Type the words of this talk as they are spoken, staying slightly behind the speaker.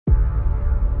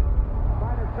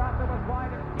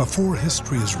Before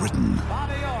history is written,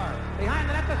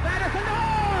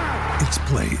 it's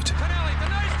played.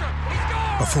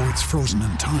 Before it's frozen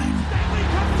in time,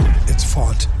 it's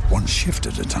fought one shift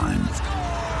at a time.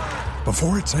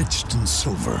 Before it's etched in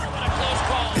silver,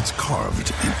 it's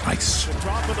carved in ice.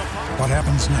 What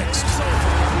happens next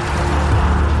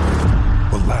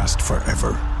will last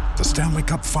forever. The Stanley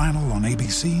Cup Final on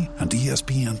ABC and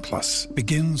ESPN Plus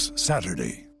begins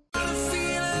Saturday.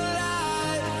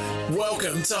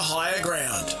 Welcome to Higher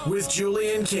Ground with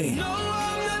Julian King.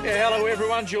 Yeah, hello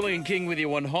everyone, Julian King with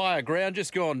you on Higher Ground.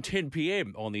 Just gone 10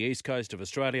 p.m. on the east coast of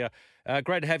Australia.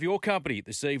 Great to have your company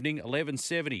this evening,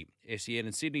 1170 SEN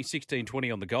in Sydney,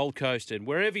 1620 on the Gold Coast, and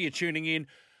wherever you're tuning in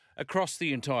across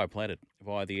the entire planet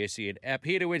via the SEN app.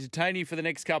 Here to entertain you for the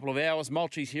next couple of hours.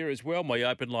 Mulchi's here as well. My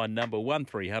open line number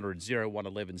 1300 01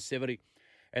 1170.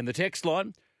 And the text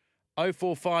line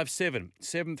 0457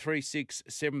 736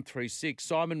 736.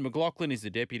 Simon McLaughlin is the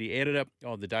Deputy Editor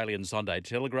of the Daily and Sunday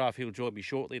Telegraph. He'll join me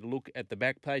shortly to look at the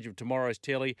back page of tomorrow's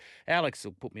telly. Alex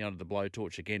will put me under the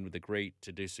blowtorch again with agree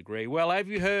to disagree. Well, have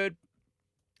you heard,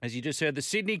 as you just heard, the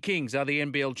Sydney Kings are the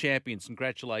NBL champions.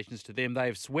 Congratulations to them. They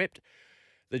have swept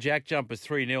the Jack Jumpers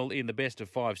 3-0 in the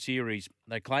best-of-5 series.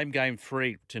 They claim Game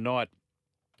 3 tonight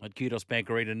at Kudos Bank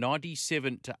Arena,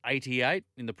 97-88.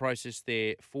 In the process,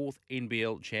 their fourth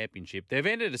NBL championship. They've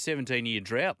ended a 17-year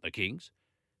drought, the Kings.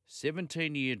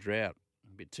 17-year drought.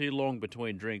 A bit too long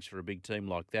between drinks for a big team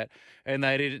like that. And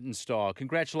they did it in style.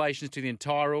 Congratulations to the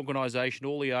entire organisation,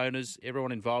 all the owners,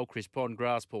 everyone involved, Chris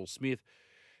Pondgrass, Paul Smith.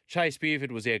 Chase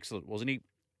Buford was excellent, wasn't he?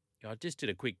 I just did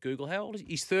a quick Google. How old is he?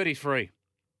 He's 33.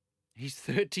 He's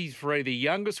 33, the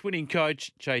youngest winning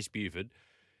coach, Chase Buford,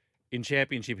 in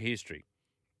championship history.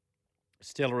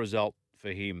 Stellar result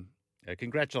for him.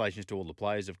 Congratulations to all the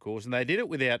players, of course. And they did it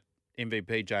without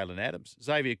MVP Jalen Adams.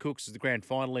 Xavier Cooks is the grand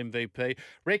final MVP.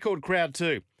 Record crowd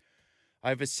too.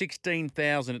 Over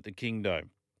 16,000 at the Kingdome.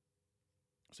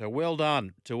 So well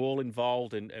done to all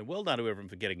involved and well done to everyone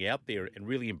for getting out there and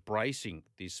really embracing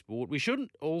this sport. We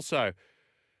shouldn't also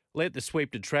let the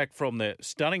sweep detract from the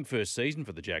stunning first season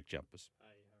for the Jack Jumpers.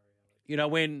 You know,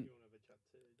 when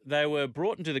they were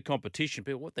brought into the competition,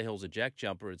 people, what the hell's a Jack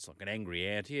Jumper? It's like an angry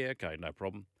ant. Yeah, okay, no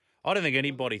problem. I don't think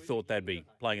anybody thought they'd be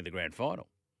playing in the grand final.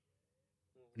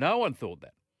 No one thought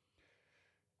that.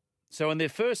 So in their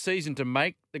first season to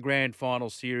make the grand final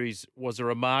series was a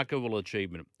remarkable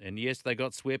achievement. And yes, they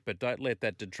got swept, but don't let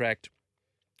that detract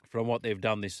from what they've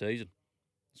done this season.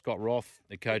 Scott Roth,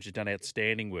 the coach, has done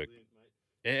outstanding work.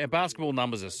 Basketball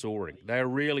numbers are soaring. They're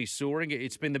really soaring.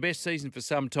 It's been the best season for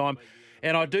some time.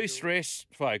 And I do stress,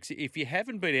 folks, if you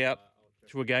haven't been out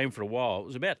to a game for a while, it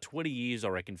was about 20 years, I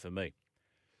reckon, for me.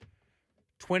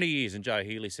 20 years. And Joe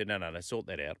Healy said, no, sort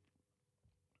that out.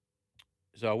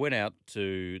 So I went out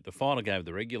to the final game of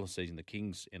the regular season, the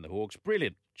Kings and the Hawks.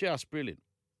 Brilliant. Just brilliant.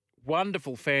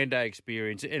 Wonderful fan day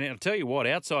experience. And I'll tell you what,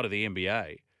 outside of the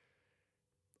NBA,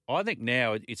 I think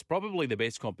now it's probably the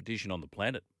best competition on the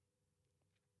planet.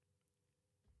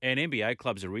 And NBA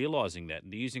clubs are realising that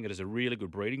and using it as a really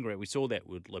good breeding ground. We saw that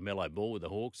with LaMelo Ball with the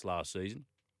Hawks last season.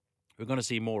 We're going to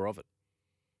see more of it.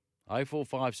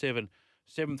 0457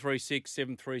 736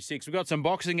 736. We've got some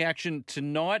boxing action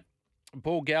tonight.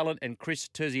 Paul Gallen and Chris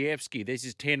Terzievsky. This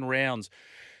is 10 rounds.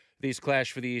 This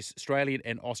clash for the Australian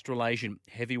and Australasian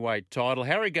heavyweight title.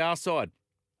 Harry Garside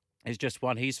has just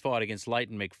won his fight against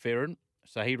Leighton McFerrin.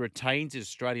 So he retains his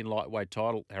Australian lightweight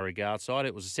title, Harry Garside.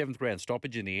 It was a seventh round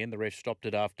stoppage in the end. The ref stopped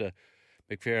it after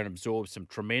McFerrin absorbed some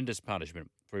tremendous punishment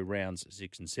through rounds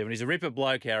 6 and 7. He's a ripper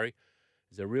bloke, Harry.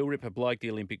 He's a real ripper bloke, the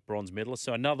Olympic bronze medalist.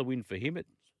 So another win for him. It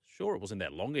wasn't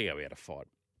that long ago he had a fight,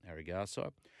 Harry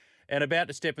Garside. And about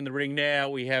to step in the ring now,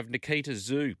 we have Nikita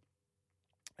Tszyu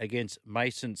against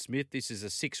Mason Smith. This is a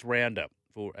 6-rounder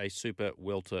for a super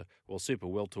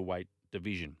welterweight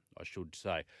division, I should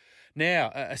say.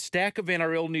 Now, a stack of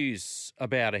NRL news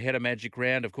about ahead of Magic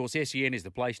Round. Of course, SEN is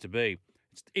the place to be.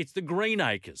 It's the Green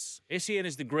Acres. SEN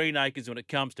is the Green Acres when it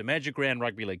comes to Magic Round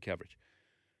rugby league coverage.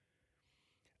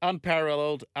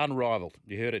 Unparalleled, unrivaled.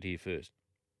 You heard it here first.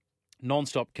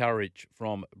 Non-stop coverage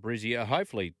from Brizzy.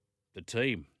 Hopefully the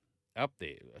team up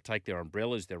there take their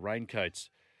umbrellas, their raincoats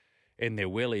and their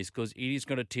wellies because it is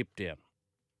going to tip down.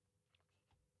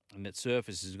 And that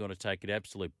surface is going to take an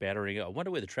absolute battering. I wonder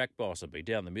where the track boss will be,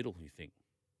 down the middle, you think.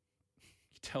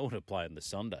 You don't want to play on the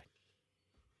Sunday.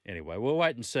 Anyway, we'll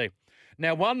wait and see.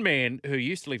 Now, one man who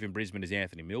used to live in Brisbane is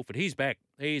Anthony Milford. He's back.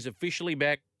 He's officially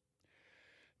back.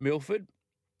 Milford,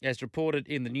 as reported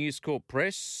in the News Corp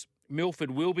press,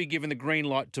 Milford will be given the green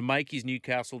light to make his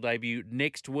Newcastle debut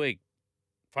next week.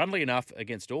 Funnily enough,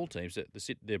 against all teams,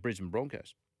 the Brisbane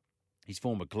Broncos, his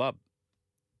former club.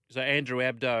 So Andrew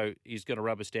Abdo is going to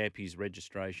rubber stamp his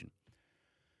registration.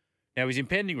 Now, his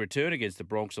impending return against the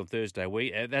Bronx on Thursday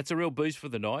week, that's a real boost for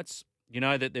the Knights. You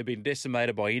know that they've been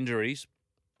decimated by injuries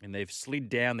and they've slid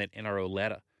down that NRL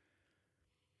ladder.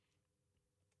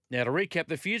 Now, to recap,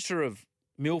 the future of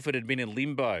Milford had been in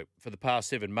limbo for the past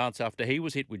 7 months after he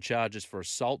was hit with charges for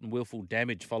assault and willful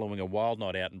damage following a wild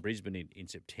night out in Brisbane in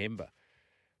September.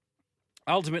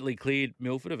 Ultimately cleared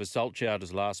Milford of assault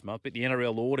charges last month, but the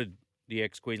NRL ordered the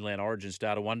ex-Queensland Origin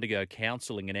star to undergo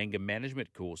counselling and anger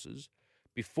management courses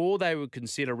before they would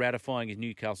consider ratifying his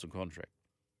Newcastle contract.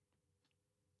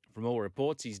 From all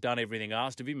reports, he's done everything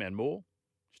asked of him and more.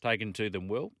 He's taken to them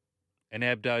well, and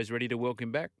Abdo's ready to welcome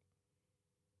him back.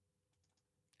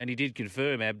 And he did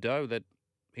confirm, Abdo, that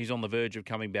he's on the verge of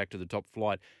coming back to the top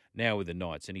flight now with the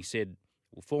Knights. And he said,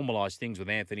 we'll formalise things with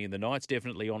Anthony and the Knights,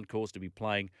 definitely on course to be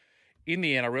playing in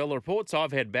the NRL. The reports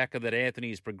I've had back are that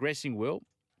Anthony is progressing well,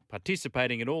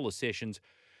 participating in all the sessions,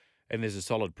 and there's a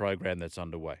solid program that's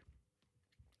underway.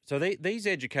 So these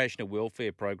educational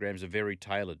welfare programs are very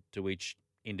tailored to each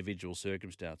individual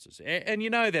circumstances. And you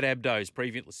know that Abdo's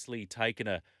previously taken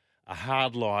a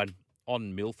hard line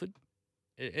on Milford,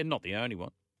 and not the only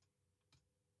one,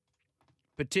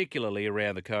 particularly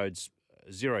around the code's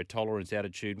zero tolerance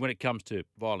attitude when it comes to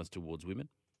violence towards women.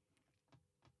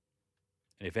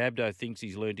 And if Abdo thinks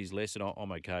he's learned his lesson,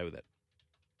 I'm okay with that.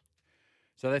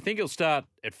 So they think he'll start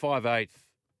at 5/8.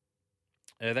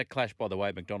 That clash, by the way,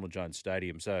 at McDonald Jones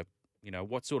Stadium. So, you know,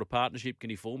 what sort of partnership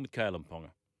can he form with Kalyn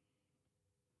Ponga?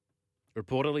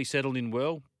 Reportedly settled in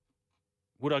well.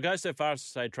 Would I go so far as to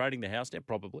say trading the house now?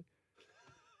 Probably.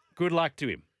 Good luck to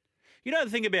him. You know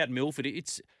the thing about Milford,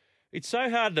 it's so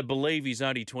hard to believe he's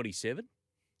only 27.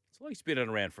 It's like he's been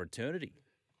around for eternity.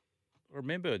 I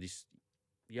remember this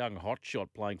young hotshot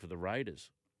playing for the Raiders.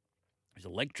 He's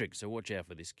electric, so watch out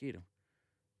for this kid.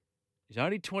 He's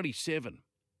only 27.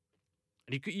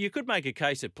 And you could make a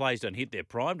case that players don't hit their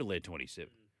prime till they're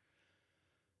 27.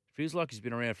 Feels like he's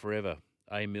been around forever,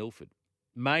 Milford.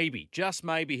 Maybe, just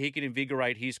maybe, he can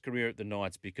invigorate his career at the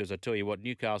Knights because I tell you what,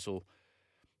 Newcastle,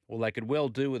 well, they could well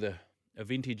do with a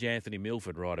vintage Anthony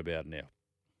Milford right about now.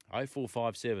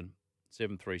 0457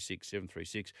 736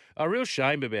 736. A real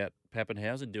shame about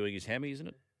Pappenhausen doing his hammy, isn't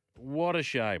it? What a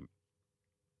shame.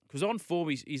 Because on form,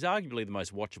 he's arguably the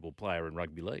most watchable player in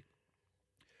rugby league.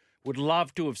 Would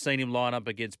love to have seen him line up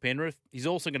against Penrith. He's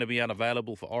also going to be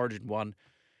unavailable for Origin 1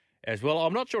 as well.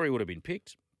 I'm not sure he would have been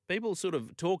picked. People sort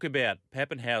of talk about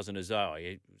Pappenhausen as though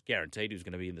he was guaranteed he was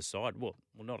going to be in the side. Well,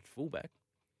 not at fullback.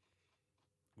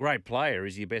 Great player.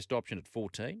 Is he your best option at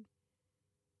 14?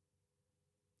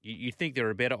 You think there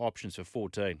are better options for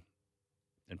 14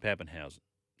 than Pappenhausen.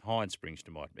 Hines springs to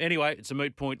mind. Anyway, it's a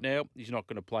moot point now. He's not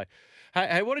going to play.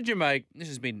 Hey, what did you make? This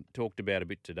has been talked about a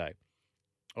bit today.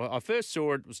 I first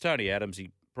saw it was Tony Adams.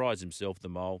 He prides himself, the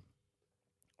mole,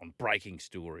 on breaking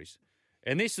stories.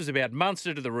 And this was about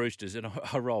Munster to the Roosters, and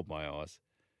I rolled my eyes.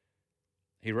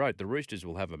 He wrote, the Roosters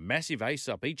will have a massive ace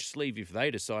up each sleeve if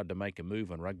they decide to make a move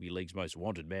on rugby league's most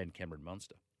wanted man, Cameron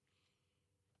Munster.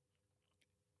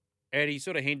 And he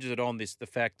sort of hinges it on the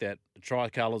fact that the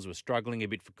Tricolours were struggling a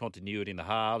bit for continuity in the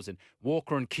halves, and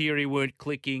Walker and Keary weren't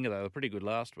clicking. They were pretty good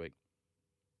last week.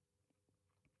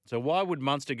 So why would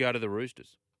Munster go to the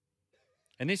Roosters?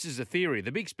 And this is a theory.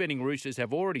 The big spending Roosters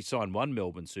have already signed one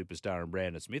Melbourne superstar in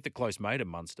Brandon Smith, a close mate of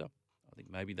Munster. I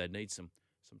think maybe they need some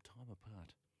time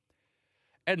apart.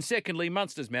 And secondly,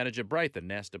 Munster's manager, Braithen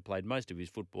Nasta, played most of his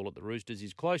football at the Roosters.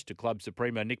 He's close to club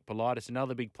supremo Nick Politis,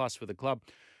 another big plus for the club.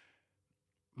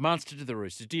 Munster to the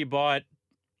Roosters. Do you buy it?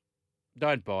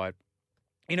 Don't buy it.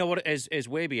 You know what? As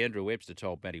Andrew Webster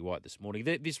told Matty White this morning,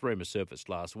 this rumour surfaced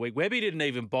last week. Webby didn't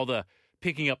even bother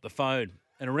picking up the phone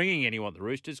and ringing anyone at the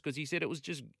Roosters because he said it was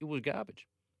garbage.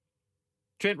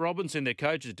 Trent Robinson, their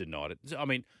coach, has denied it. I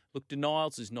mean, look,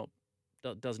 denials does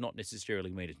not necessarily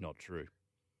mean it's not true.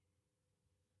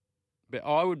 But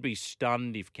I would be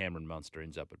stunned if Cameron Munster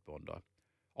ends up at Bondi.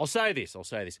 I'll say this.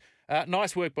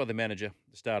 Nice work by the manager,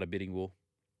 the start of bidding war.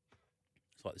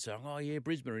 It's like saying, oh, yeah,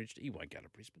 Brisbane are interested. He won't go to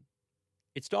Brisbane.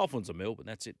 It's Dolphins or Melbourne,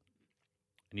 that's it.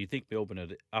 And you think Melbourne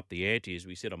had up the ante, as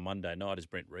we said on Monday night, as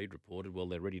Brent Reid reported, well,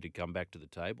 they're ready to come back to the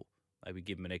table. Maybe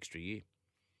give them an extra year.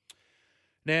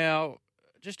 Now,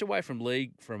 just away from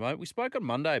league for a moment, we spoke on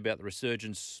Monday about the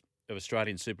resurgence of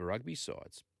Australian Super Rugby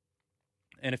sides.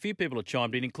 And a few people have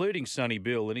chimed in, including Sonny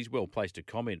Bill, and he's well placed to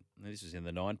comment. This is in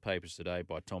the Nine papers today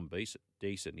by Tom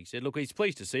Deason. He said, look, he's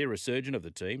pleased to see a resurgence of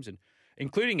the teams, and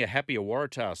including a happier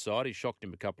Waratah side. He shocked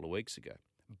him a couple of weeks ago.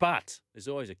 But there's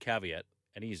always a caveat,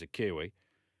 and he's a Kiwi.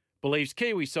 Believes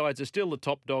Kiwi sides are still the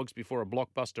top dogs before a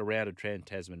blockbuster round of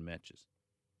Trans-Tasman matches.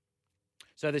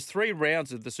 So there's 3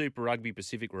 rounds of the Super Rugby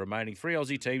Pacific remaining. 3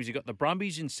 Aussie teams. You've got the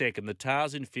Brumbies in second, the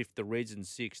Tars in fifth, the Reds in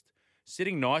sixth,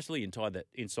 sitting nicely inside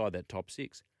that top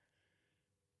 6.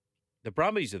 The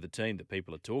Brumbies are the team that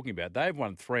people are talking about. They've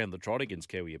won 3 on the trot against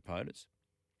Kiwi opponents.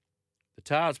 The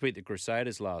Tars beat the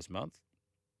Crusaders last month.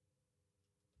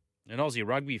 And Aussie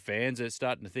rugby fans are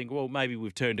starting to think, well, maybe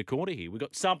we've turned a corner here. We've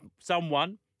got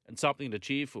someone and something to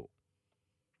cheer for.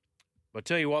 But I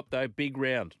tell you what, though, big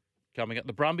round coming up.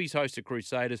 The Brumbies host the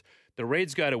Crusaders. The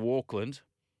Reds go to Auckland,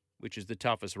 which is the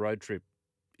toughest road trip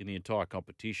in the entire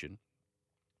competition.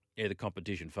 Yeah, the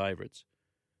competition favourites.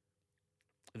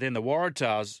 Then the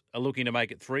Waratahs are looking to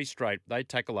make it 3 straight. They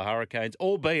tackle the Hurricanes,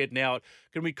 albeit now,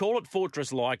 can we call it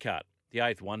Fortress Leichhardt, the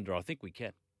 8th wonder? I think we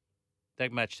can.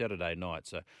 That match Saturday night.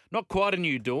 So not quite a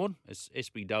new dawn, as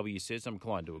SBW says. I'm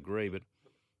inclined to agree, but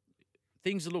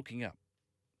things are looking up.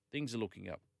 Things are looking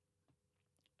up.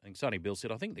 I think Sonny Bill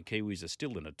said, I think the Kiwis are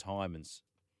still in a time and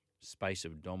space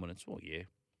of dominance. Well, yeah.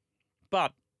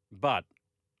 But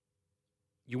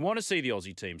you want to see the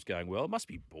Aussie teams going well. It must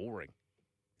be boring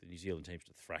for the New Zealand teams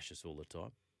to thrash us all the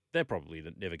time. They'll probably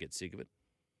never get sick of it.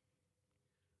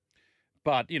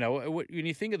 But, you know, when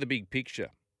you think of the big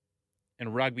picture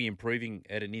and rugby improving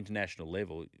at an international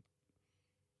level,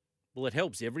 well, it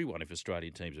helps everyone if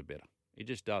Australian teams are better. It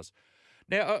just does.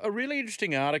 Now, a really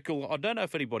interesting article, I don't know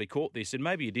if anybody caught this, and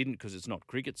maybe you didn't because it's not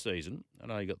cricket season. I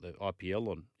know you got the IPL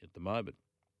on at the moment.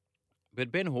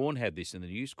 But Ben Horn had this in the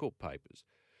News Corp papers.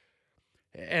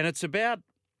 And it's about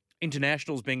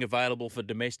internationals being available for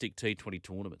domestic T20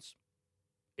 tournaments.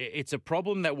 It's a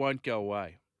problem that won't go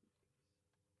away.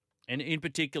 And in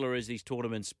particular, as these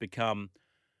tournaments become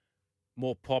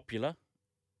more popular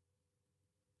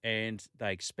and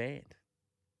they expand.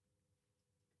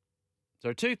 So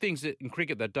there are 2 things in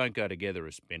cricket that don't go together,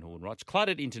 as Ben Horn writes: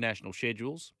 cluttered international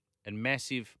schedules and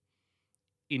massive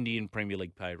Indian Premier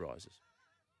League pay rises.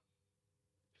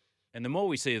 And the more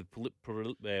we see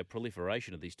the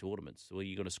proliferation of these tournaments, well,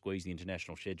 you're going to squeeze the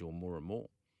international schedule more and more.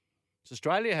 So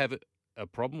Australia have a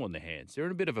problem on their hands. They're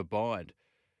in a bit of a bind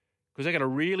because they've got a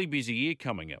really busy year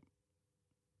coming up.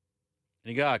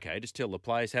 And you go, okay, just tell the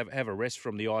players, have a rest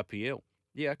from the IPL.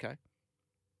 Yeah, okay.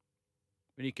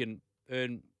 When you can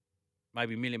earn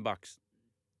maybe $1 million, you're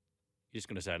just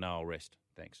going to say, no, I'll rest.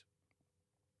 Thanks.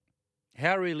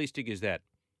 How realistic is that?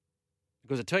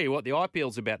 Because I tell you what, the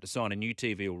IPL's about to sign a new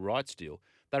TV rights deal.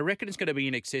 They reckon it's going to be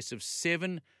in excess of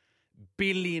 $7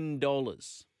 billion. $7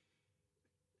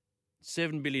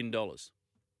 billion. Got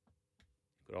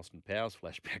Austin Powers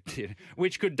flashback there,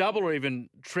 which could double or even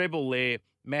treble their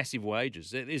massive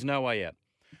wages. There's no way out.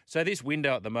 So this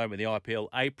window at the moment, the IPL,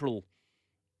 April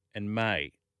and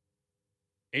May,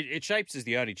 it shapes as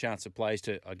the only chance of players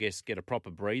to, I guess, get a proper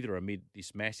breather amid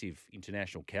this massive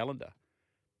international calendar.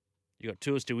 You've got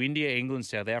tours to India, England,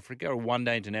 South Africa, a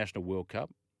one-day international World Cup.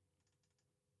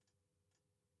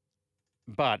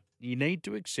 But you need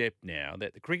to accept now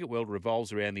that the cricket world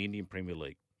revolves around the Indian Premier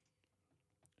League.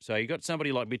 So you've got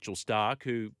somebody like Mitchell Starc,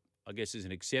 who I guess is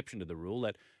an exception to the rule,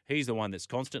 that he's the one that's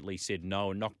constantly said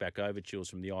no and knocked back overtures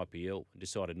from the IPL and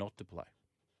decided not to play.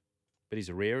 But he's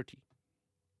a rarity.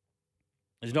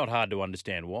 It's not hard to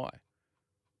understand why.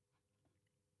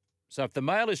 So if the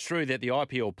mail is true that the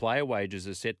IPL player wages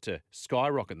are set to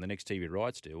skyrocket in the next TV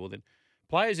rights deal, well then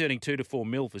players earning $2 to $4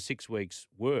 million for 6 weeks'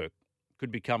 work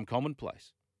could become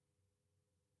commonplace.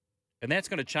 And that's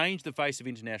going to change the face of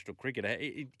international cricket.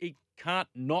 It can't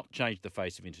not change the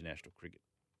face of international cricket.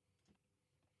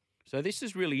 So this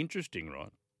is really interesting,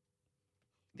 right?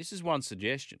 This is one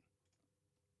suggestion.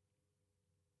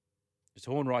 As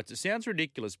Horn writes, it sounds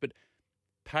ridiculous, but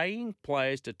paying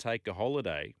players to take a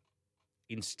holiday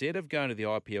instead of going to the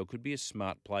IPL could be a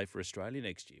smart play for Australia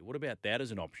next year. What about that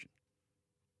as an option?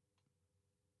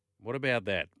 What about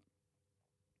that?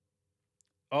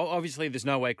 Oh, obviously, there's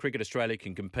no way Cricket Australia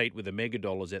can compete with the mega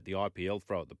dollars that the IPL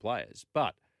throw at the players.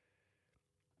 But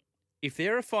if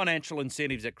there are financial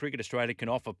incentives that Cricket Australia can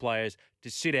offer players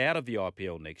to sit out of the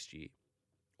IPL next year,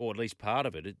 or at least part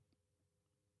of it,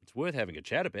 it's worth having a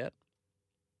chat about.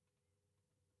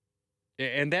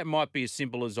 And that might be as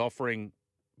simple as offering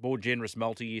more generous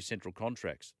multi-year central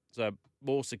contracts, so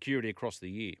more security across the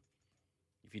year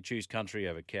if you choose country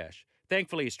over cash.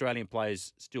 Thankfully, Australian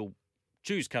players still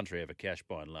choose country over cash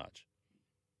by and large.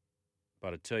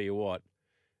 But I tell you what,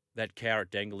 that carrot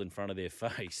dangled in front of their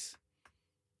face,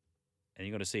 and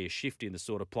you're going to see a shift in the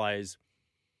sort of players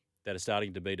that are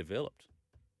starting to be developed.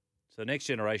 So the next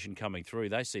generation coming through,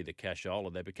 they see the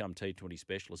cashola, they become T20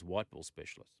 specialists, white ball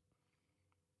specialists.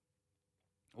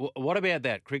 What about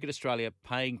that? Cricket Australia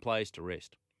paying players to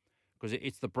rest. Because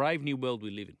it's the brave new world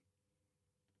we live in.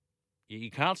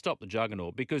 You can't stop the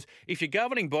juggernaut because if your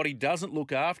governing body doesn't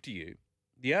look after you,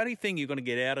 the only thing you're going to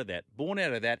get out of that, born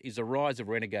out of that, is a rise of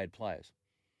renegade players.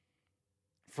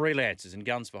 Freelancers and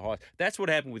guns for hire. That's what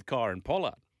happened with Kieran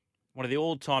Pollard, one of the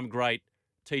all-time great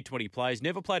T20 players.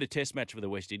 Never played a test match for the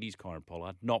West Indies, Kieran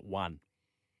Pollard, not one.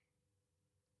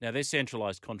 Now, their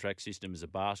centralised contract system is a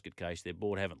basket case. Their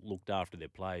board haven't looked after their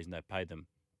players and they've paid them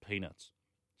peanuts.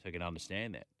 So you can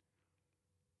understand that.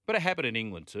 But it happened in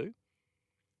England too.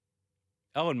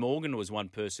 Owen Morgan was one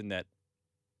person that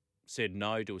said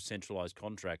no to a centralised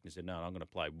contract and said, no, I'm going to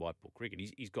play white ball cricket.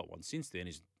 He's got one since then.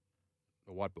 He's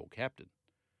a white ball captain.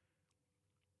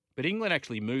 But England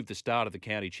actually moved the start of the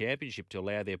county championship to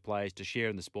allow their players to share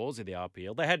in the spoils of the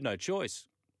RPL. They had no choice.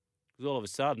 Because all of a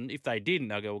sudden, if they didn't,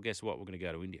 they'll go, well, guess what? We're going to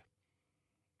go to India.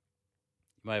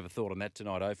 You may have a thought on that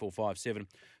tonight, 0457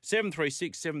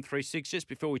 736 736. Just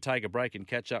before we take a break and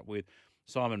catch up with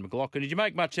Simon McLaughlin, did you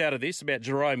make much out of this about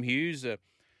Jerome Hughes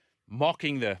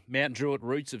mocking the Mount Druitt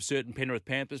roots of certain Penrith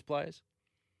Panthers players?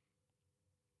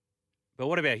 But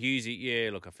what about Hughesy?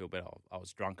 Yeah, look, I feel bad. I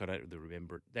was drunk. I don't really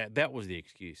remember it. That was the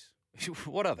excuse.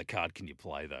 What other card can you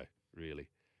play, though, really?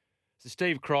 So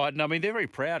Steve Crichton, I mean, they're very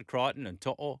proud, Crichton and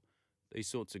To'o, these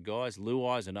sorts of guys.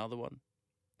 Luai's another one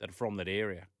that are from that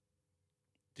area.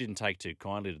 Didn't take too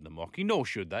kindly to the mocking, nor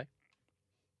should they.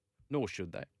 Nor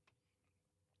should they.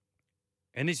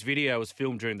 And this video was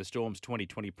filmed during the Storm's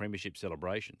 2020 Premiership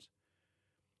celebrations.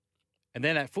 And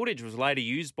then that footage was later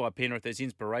used by Penrith as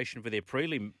inspiration for their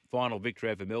prelim final victory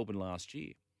over Melbourne last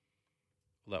year.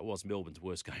 Well, that was Melbourne's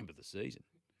worst game of the season.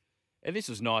 And this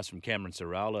was nice from Cameron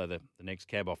Sarala, the next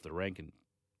cab off the rank. And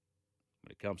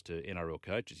when it comes to NRL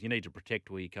coaches, you need to protect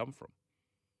where you come from.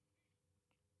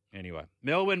 Anyway,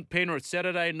 Melbourne, Penrith,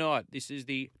 Saturday night. This is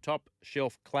the top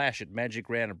shelf clash at Magic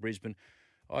Round of Brisbane.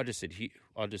 I just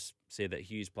said that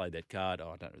Hughes played that card.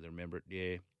 Oh, I don't really remember it.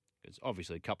 Yeah, it's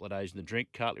obviously a couple of days in the drink.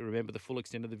 Can't really remember the full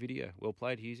extent of the video. Well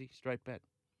played, Hughesy. Straight bat.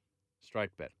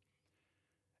 Straight bat.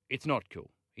 It's not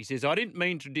cool. He says, I didn't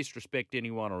mean to disrespect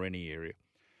anyone or any area.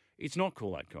 It's not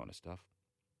cool, that kind of stuff.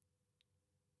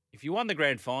 If you won the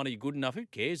grand final, you're good enough. Who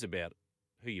cares about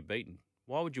who you're beaten?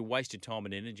 Why would you waste your time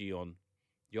and energy on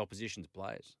the opposition's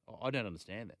players? I don't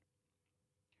understand that.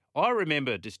 I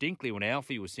remember distinctly when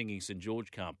Alfie was singing St George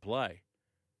Can't Play,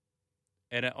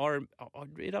 and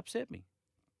it upset me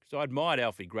because I admired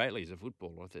Alfie greatly as a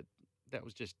footballer. I thought that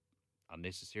was just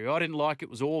unnecessary. I didn't like it.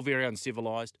 It was all very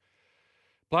uncivilised.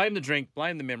 Blame the drink,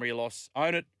 blame the memory loss,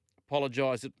 own it,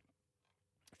 apologise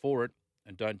for it,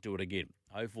 and don't do it again.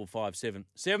 0457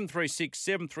 736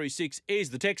 736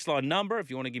 is the text line number. If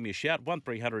you want to give me a shout,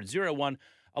 1300 01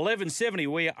 1170.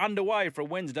 We are underway for a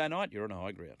Wednesday night. You're on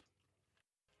High Ground.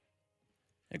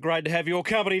 Great to have your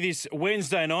company this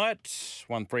Wednesday night.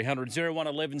 1300 01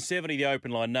 1170, the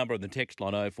open line number, and the text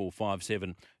line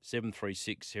 0457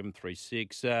 736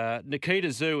 736.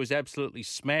 Nikita Zoo has absolutely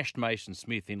smashed Mason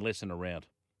Smith in less than a round.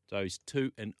 So he's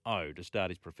 2-0 to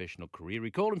start his professional career.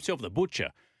 He called himself the Butcher.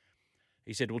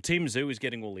 He said, well, Tim Zoo is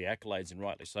getting all the accolades, and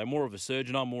rightly so. More of a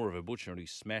surgeon, I'm more of a butcher, and he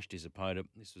smashed his opponent.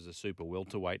 This was a super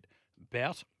welterweight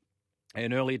bout.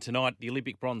 And earlier tonight, the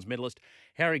Olympic bronze medalist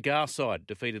Harry Garside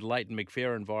defeated Leighton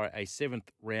McFerrin via a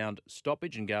 7th-round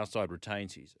stoppage, and Garside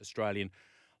retains his Australian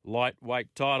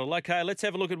lightweight title. Okay, let's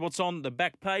have a look at what's on the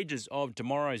back pages of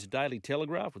tomorrow's Daily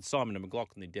Telegraph with Simon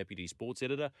McLaughlin, the Deputy Sports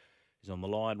Editor. He's on the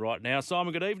line right now.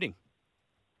 Simon, good evening.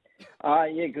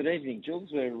 Yeah, good evening, Jules.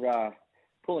 We're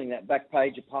pulling that back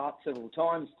page apart several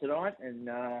times tonight and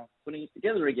putting it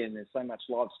together again. There's so much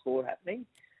live sport happening.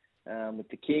 With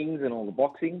the Kings and all the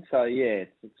boxing. So, yeah,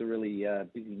 it's a really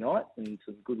busy night and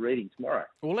some good reading tomorrow.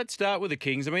 Well, let's start with the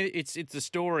Kings. I mean, it's the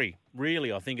story,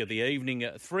 really, I think, of the evening.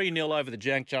 3-0 over the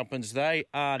Jack Jumpers. They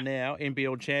are now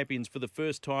NBL champions for the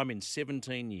first time in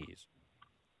 17 years.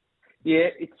 Yeah,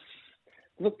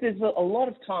 look, there's a lot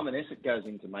of time and effort goes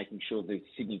into making sure the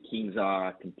Sydney Kings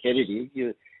are competitive.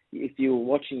 If you were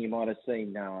watching, you might have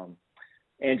seen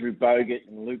Andrew Bogut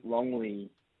and Luke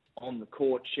Longley on the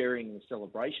court sharing the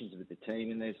celebrations with the team,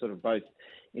 and they're sort of both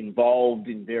involved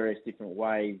in various different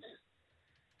ways,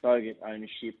 Bogut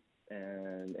ownership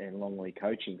and Longley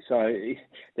coaching. So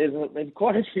there's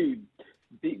quite a few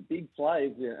big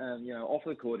players, off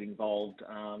the court involved.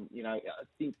 I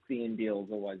think the NBL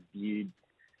has always viewed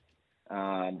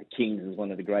the Kings as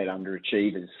one of the great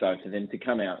underachievers. So for them to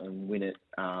come out and win it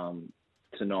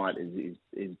tonight is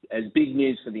as big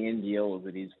news for the NBL as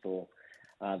it is for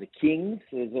the Kings.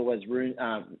 There's always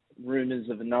rumours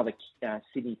of another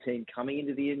Sydney team coming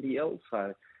into the NBL,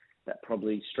 so that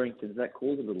probably strengthens that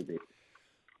cause a little bit.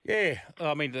 Yeah,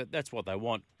 I mean, that's what they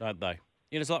want, don't they?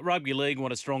 It's like rugby league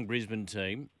want a strong Brisbane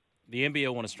team. The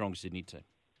NBL want a strong Sydney team.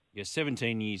 Yeah,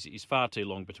 17 years is far too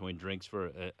long between drinks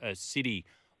for a city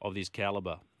of this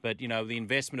calibre. But, the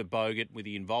investment of Bogut with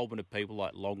the involvement of people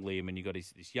like Longley, and you've got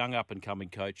this young up-and-coming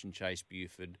coach in Chase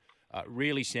Buford,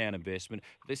 really sound investment.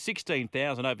 There's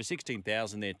over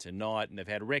 16,000 there tonight, and they've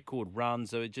had record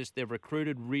runs. So they've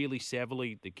recruited really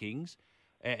savvily, the Kings.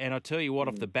 And I tell you what,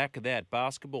 off the back of that,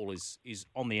 basketball is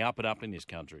on the up and up in this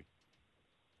country.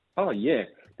 Oh, yeah.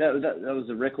 That was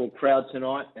a record crowd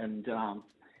tonight, and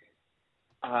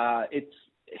it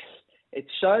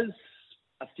shows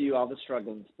a few other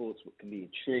struggling sports what can be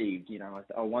achieved.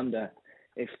 I wonder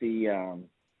if the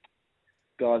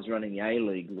guys running the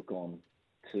A-League look on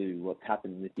to what's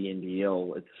happened with the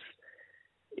NBL.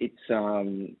 It's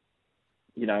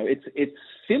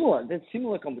similar. There's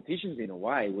similar competitions in a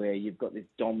way where you've got this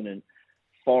dominant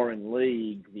foreign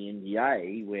league, the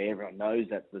NBA, where everyone knows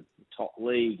that's the top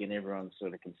league and everyone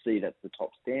sort of can see that's the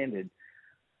top standard.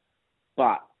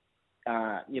 But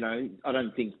I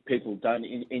don't think people don't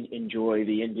enjoy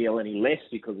the NBL any less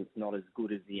because it's not as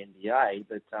good as the NBA.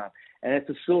 But and it's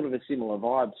a sort of a similar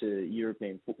vibe to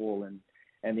European football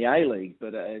and the A-League.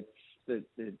 But it's the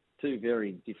two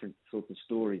very different sorts of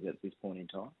stories at this point in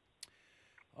time.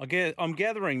 I'm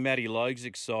gathering Matty Logue's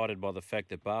excited by the fact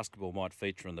that basketball might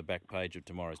feature on the back page of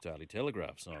tomorrow's Daily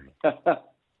Telegraph, Simon.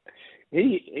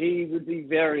 He would be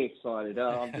very excited.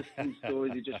 His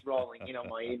stories are just rolling in on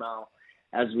my email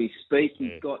as we speak.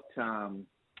 He's got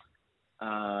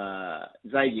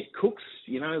Xavier Cooks,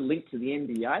 linked to the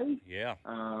NBA. Yeah.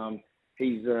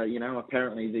 He's,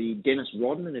 apparently the Dennis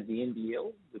Rodman of the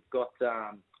NBL. We've got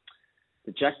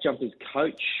the Jack Jumpers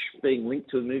coach being linked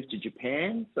to a move to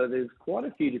Japan. So there's quite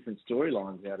a few different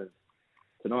storylines out of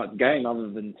tonight's game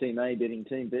other than Team A beating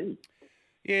Team B.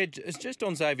 Yeah, it's just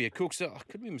on Xavier Cooks. I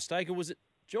could be mistaken. Was it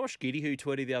Josh Giddey who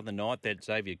tweeted the other night that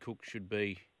Xavier Cooks should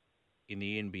be in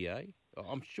the NBA?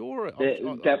 I'm sure. I'm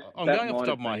going off the top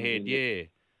of my head. Yeah.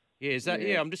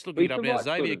 I'm just looking it up now.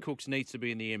 Xavier Cooks needs to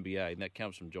be in the NBA, and that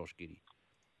comes from Josh Giddey.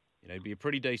 He'd be a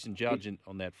pretty decent judge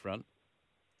on that front.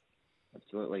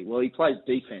 Absolutely. Well, he plays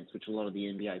defense, which a lot of the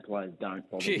NBA players don't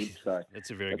bother with. So that's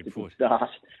a very good point. Start.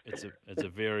 It's a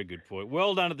very good point.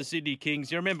 Well done to the Sydney Kings.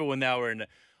 You remember when they were in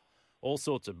all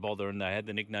sorts of bother and they had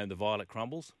the nickname the Violet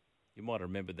Crumbles? You might have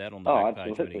remembered that on the back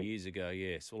page many years ago,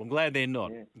 yes. Well, I'm glad they're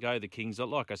not. Yeah. Go the Kings.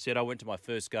 Like I said, I went to my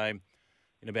first game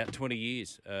in about 20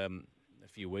 years a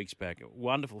few weeks back. A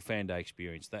wonderful fan day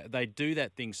experience. They do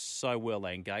that thing so well.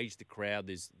 They engage the crowd.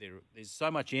 There's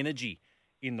so much energy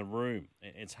in the room.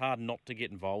 It's hard not to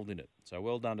get involved in it. So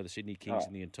well done to the Sydney Kings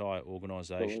and the entire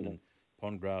organisation and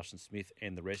Pondgrass and Smith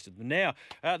and the rest of them. Now,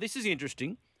 this is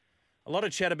interesting. A lot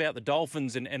of chat about the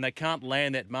Dolphins and they can't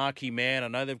land that marquee man. I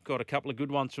know they've got a couple of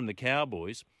good ones from the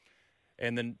Cowboys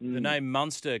and the name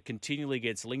Munster continually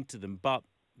gets linked to them, but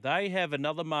they have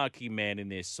another marquee man in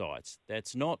their sights.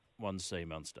 That's not 1C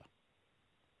Munster.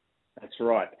 That's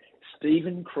right.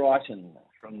 Stephen Crichton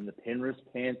from the Penrith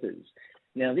Panthers.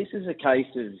 Now, this is a case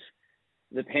of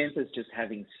the Panthers just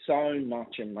having so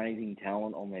much amazing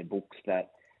talent on their books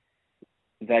that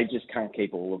they just can't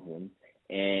keep all of them.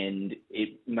 And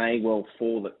it may well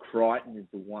fall that Crichton is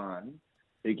the one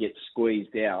who gets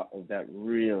squeezed out of that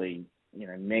really,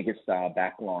 megastar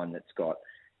backline that's got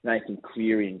Nathan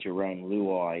Cleary and Jerome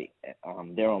Luai.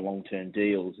 They're on long-term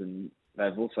deals, and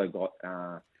they've also got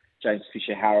James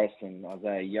Fisher-Harris and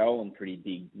Isaiah Yeo on pretty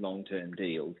big long-term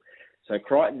deals. So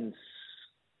Crichton's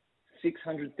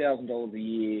 $600,000 a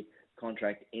year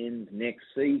contract ends next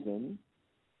season.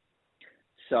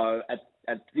 So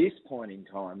at this point in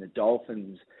time, the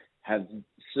Dolphins have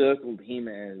circled him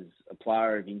as a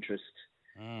player of interest.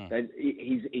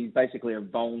 He's basically a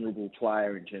vulnerable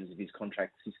player in terms of his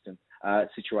contract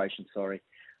situation.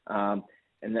 And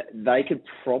they could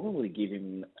probably give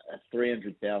him a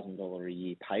 $300,000 a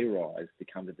year pay rise to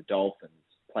come to the Dolphins,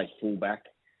 play fullback.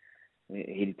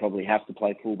 He'd probably have to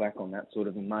play fullback on that sort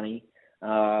of money.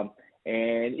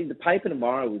 And in the paper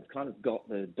tomorrow, we've kind of got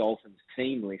the Dolphins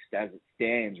team list as it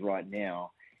stands right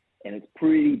now, and it's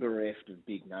pretty bereft of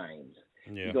big names.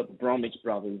 Yeah. You've got the Bromwich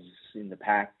brothers in the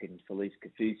pack, and Felice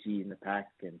Kaufusi in the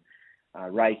pack, and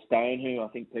Ray Stone, who I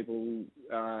think people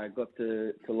got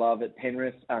to love at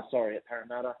at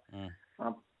Parramatta.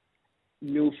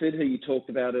 Milford, who you talked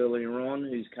about earlier on,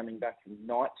 who's coming back from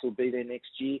Knights, will be there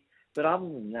next year. But other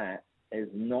than that, there's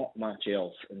not much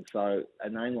else. And so a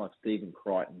name like Stephen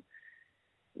Crichton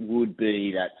would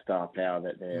be that star power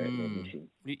that they're missing.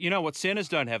 You know what? Centres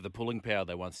don't have the pulling power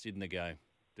they once did in the game,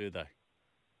 do they?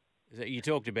 You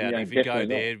talked about if you go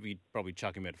there, we'd probably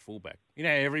chuck him at fullback.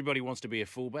 Everybody wants to be a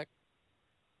fullback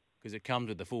because it comes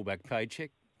with the fullback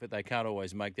paycheck. but they can't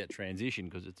always make that transition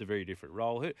because it's a very different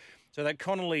role. So that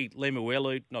Connolly,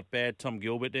 Lemuelu, not bad, Tom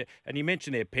Gilbert. And you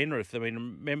mentioned there Penrith. I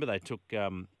mean, remember they took,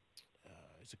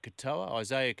 is it Katoa?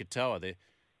 Isaiah Katoa, the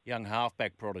young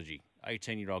halfback prodigy,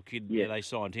 18-year-old kid. Yeah. They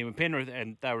signed him. And Penrith,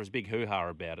 and they were as big hoo-ha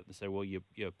about it. They say, well, you're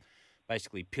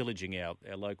basically pillaging our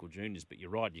local juniors, but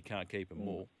you're right, you can't keep them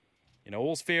all. You know,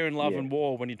 all's fair in love and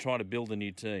war when you're trying to build a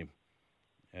new team.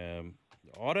 I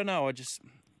don't know.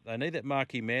 They need that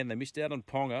marquee man. They missed out on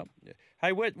Ponga.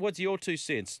 Hey, what's your 2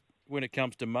 cents when it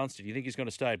comes to Munster? Do you think he's going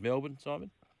to stay at Melbourne,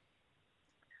 Simon?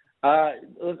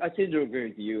 Look, I tend to agree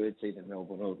with you. It's either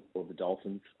Melbourne or the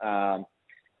Dolphins. Paul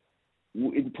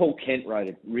Kent wrote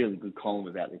a really good column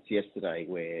about this yesterday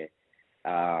where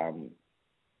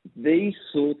these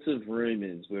sorts of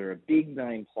rumours where a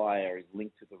big-name player is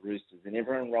linked to the Roosters and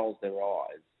everyone rolls their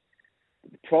eyes,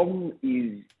 the problem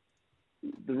is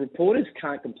the reporters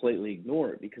can't completely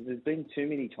ignore it because there's been too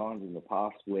many times in the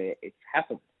past where it's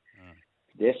happened.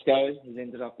 Tedesco has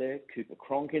ended up there. Cooper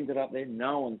Cronk ended up there.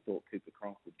 No one thought Cooper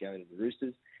Cronk would go to the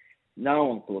Roosters. No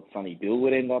one thought Sonny Bill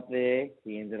would end up there.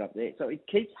 He ended up there. So it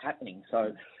keeps happening.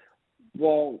 So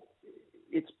while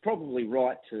it's probably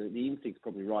right the instinct's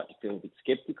probably right to feel a bit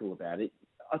sceptical about it,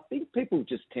 I think people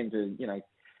just tend to,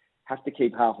 have to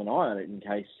keep half an eye on it in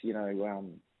case,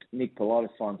 Nick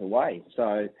Politis finds a way.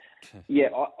 So, yeah,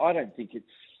 I don't think it's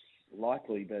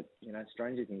likely, but,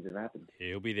 stranger things have happened. Yeah,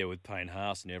 he'll be there with Payne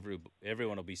Haas and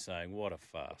everyone will be saying, what a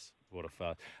farce, what a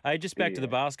farce. Hey, just back to the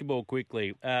basketball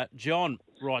quickly. John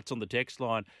writes on the text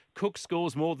line, Cook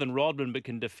scores more than Rodman but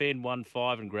can defend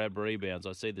 1-5 and grab rebounds.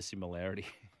 I see the similarity.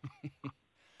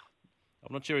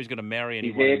 I'm not sure he's going to marry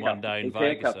anyone in one day in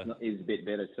Vegas. His haircut is a bit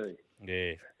better too.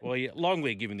 Yeah. Well,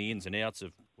 Longley, given the ins and outs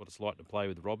of what it's like to play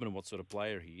with Robin and what sort of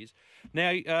player he is.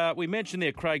 Now, we mentioned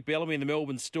there Craig Bellamy in the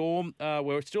Melbourne Storm.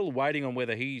 We're still waiting on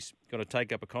whether he's going to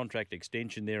take up a contract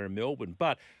extension there in Melbourne.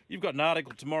 But you've got an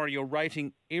article tomorrow. You're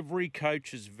rating every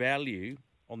coach's value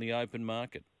on the open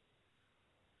market.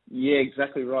 Yeah,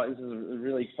 exactly right. This is a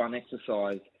really fun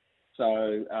exercise.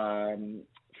 So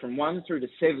from 1 through to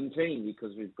 17,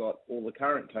 because we've got all the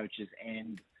current coaches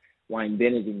and Wayne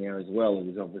Bennett in there as well,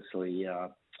 who's obviously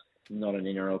not an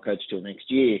NRL coach till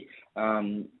next year.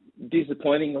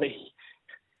 Disappointingly,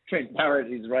 Trent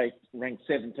Barrett is ranked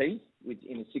 17th, which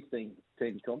in a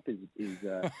 16-team comp is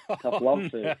tough love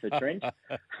for Trent.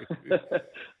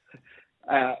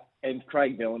 And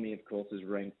Craig Bellamy, of course, is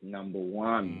ranked number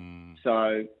 1.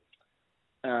 So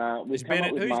we've come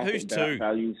up with market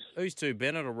values. Who's 2,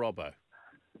 Bennett or Robbo?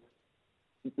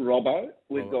 Robbo.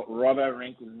 We've got Robbo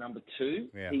ranked as number 2.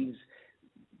 Yeah.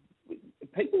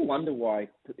 People wonder why,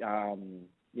 who'd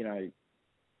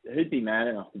be mad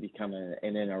enough to become an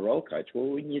NRL coach? Well,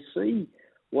 when you see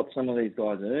what some of these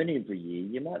guys earn every year,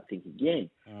 you might think again.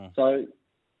 So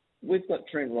we've got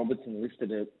Trent Robertson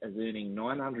listed as earning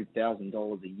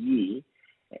 $900,000 a year.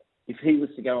 If he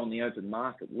was to go on the open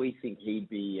market, we think he'd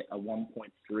be a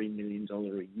 $1.3 million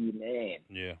a year man.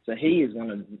 Yeah. So he is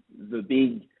one of the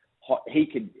big. He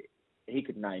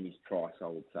could name his price, I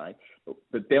would say,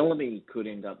 but Bellamy could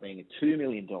end up being a $2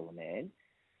 million man.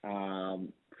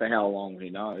 For how long, who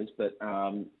knows? But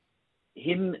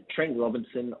him, Trent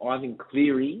Robinson, Ivan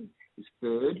Cleary is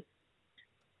 3rd,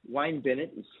 Wayne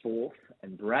Bennett is 4th,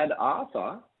 and Brad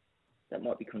Arthur, that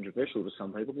might be controversial to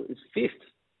some people, but is 5th.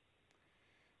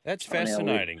 That's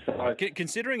fascinating.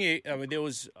 Considering, there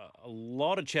was a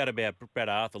lot of chat about Brad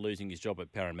Arthur losing his job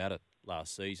at Parramatta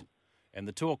last season. And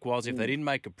the talk was if they didn't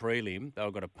make a prelim, they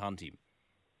were going to punt him.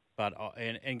 But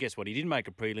and guess what? He didn't make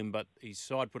a prelim, but his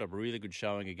side put up a really good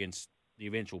showing against the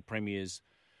eventual premiers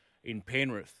in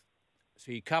Penrith.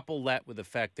 So you couple that with the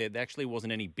fact that there actually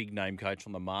wasn't any big-name coach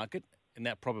on the market, and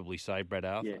that probably saved Brad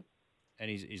Arthur. Yeah.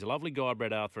 And he's a lovely guy,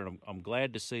 Brad Arthur, and I'm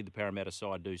glad to see the Parramatta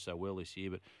side do so well this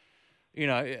year. But,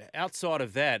 outside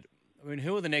of that,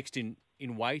 who are the next in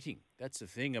waiting? That's the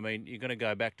thing. You're going to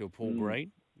go back to a Paul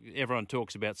Green. Everyone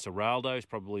talks about Serraldo is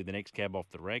probably the next cab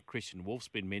off the rank. Christian Wolf's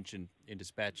been mentioned in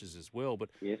dispatches as well. But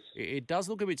yes, it does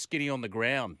look a bit skinny on the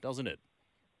ground, doesn't it?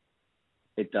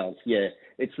 It does, yeah.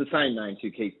 It's the same names who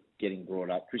keep getting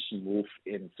brought up. Christian Wolf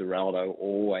and Serraldo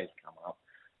always come up.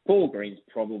 Paul Green's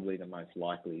probably the most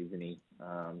likely, isn't he,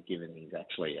 given he's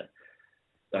actually a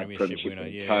premiership winner,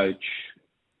 coach.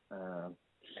 So,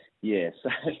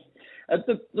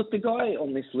 the guy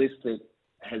on this list that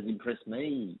has impressed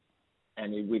me,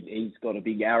 and he's got a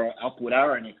big upward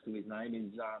arrow next to his name,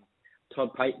 is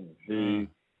Todd Payton, who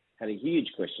had a huge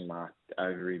question mark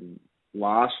over him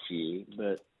last year,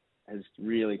 but has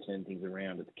really turned things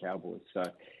around at the Cowboys. So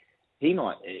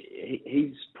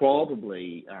he's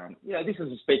probably, this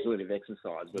is a speculative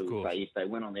exercise, but we say if they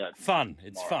went on the open. Fun.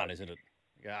 It's fun, isn't it?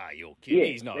 Ah, you're kidding. Yeah,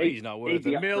 he's not worth he'd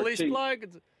be a up mill. for This two. bloke,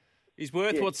 he's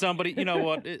worth what somebody, you know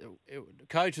what,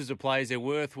 coaches or players, they're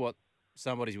worth what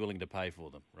somebody's willing to pay for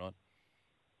them, right?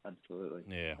 Absolutely.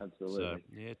 Yeah. Absolutely.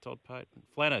 So, Todd Payten.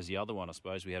 Flano's the other one, I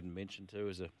suppose, we hadn't mentioned too,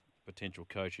 as a potential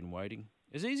coach in waiting.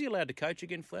 Is he allowed to coach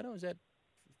again, Flano? Is that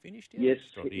finished yet? Yes,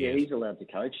 he's allowed to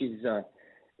coach.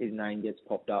 His name gets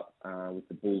popped up with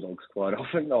the Bulldogs quite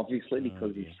often, obviously,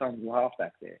 because his son's half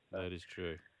back there. So. That is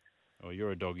true. Well,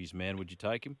 you're a doggies man. Would you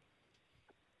take him?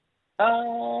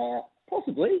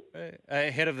 Possibly.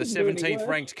 Ahead of the Couldn't do any 17th worse.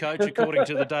 ranked coach, according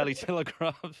to the Daily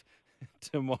Telegraph,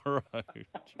 tomorrow.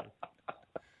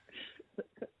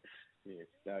 Yes,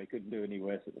 no, he couldn't do any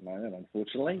worse at the moment,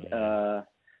 unfortunately.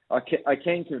 I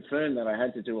can confirm that I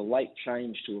had to do a late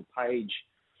change to a page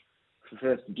for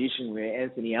First Edition where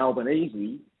Anthony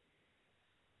Albanese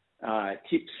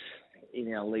tips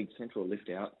in our League Central lift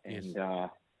out, and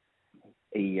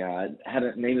he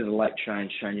needed a late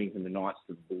change, changing from the Knights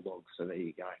to the Bulldogs. So there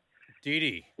you go. Did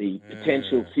he? The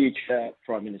potential future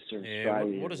Prime Minister of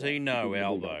Australia. What does he know,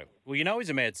 Albo? Well, you know he's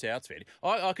a Mad Souths fan.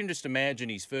 I can just imagine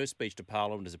his first speech to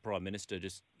Parliament as a Prime Minister,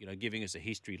 just giving us a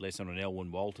history lesson on Elwyn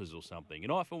Walters or something.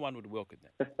 And I, for one, would welcome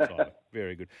that. Simon,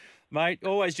 very good. Mate,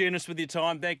 always generous with your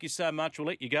time. Thank you so much. We'll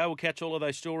let you go. We'll catch all of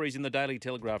those stories in the Daily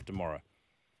Telegraph tomorrow.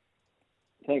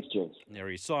 Thanks, George. There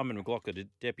he is, Simon McLaughlin,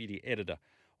 Deputy Editor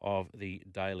of the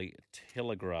Daily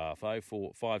Telegraph.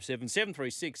 0457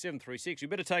 736 736. We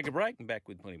better take a break and back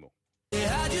with plenty more.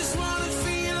 I just wanna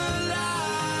feel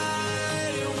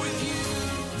alive with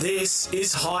you. This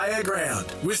is Higher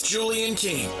Ground with Julian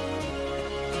King.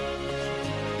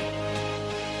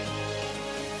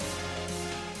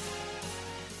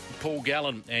 Paul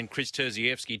Gallen and Chris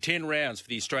Terzievsky, 10 rounds for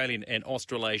the Australian and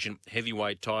Australasian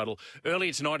heavyweight title.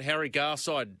 Earlier tonight, Harry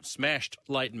Garside smashed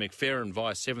Leighton McFerrin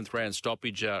via 7th round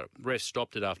stoppage. Ref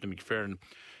stopped it after McFerrin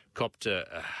copped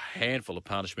a handful of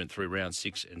punishment through rounds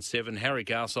 6 and 7. Harry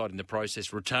Garside in the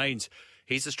process retains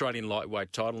his Australian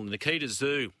lightweight title. And Nikita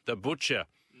Tszyu, the butcher,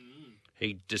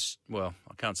 he I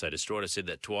can't say destroyed, I said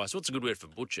that twice. What's a good word for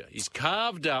butcher? He's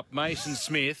carved up Mason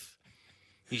Smith.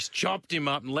 He's chopped him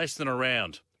up in less than a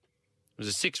round. It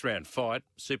was a 6-round fight.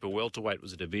 Super welterweight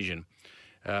was a division.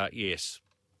 Yes,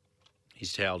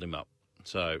 he's towelled him up.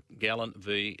 So, Gallen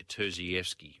v.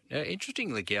 Terzievsky.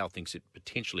 Interestingly, Gal thinks it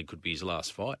potentially could be his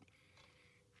last fight.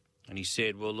 And he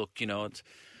said, well, look,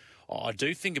 I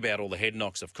do think about all the head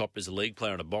knocks I've copped as a league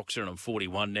player and a boxer, and I'm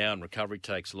 41 now and recovery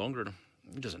takes longer. And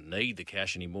he doesn't need the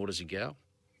cash anymore, does he, Gal?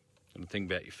 And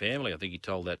think about your family. I think he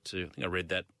told that to, I think I read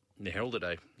that in the Herald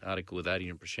today, article with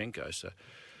Adrian Prashenko. So,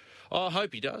 I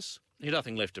hope he does. He's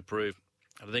nothing left to prove.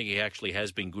 I think he actually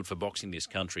has been good for boxing this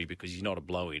country because he's not a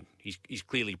blow-in. He's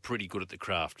clearly pretty good at the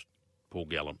craft, Paul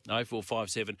Gallen.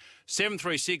 0457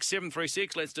 736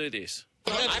 736. Let's do this.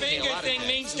 A finger thing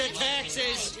means to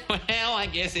taxes. Well, I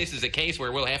guess this is a case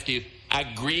where we'll have to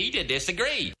agree to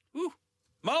disagree. Woo.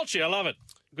 Mulchy, I love it.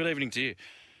 Good evening to you.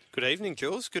 Good evening,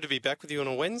 Jules. Good to be back with you on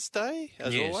a Wednesday,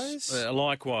 as always.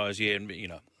 Likewise, yeah.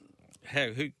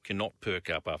 Who cannot perk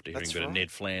up after hearing a bit of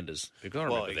Ned Flanders? We've got to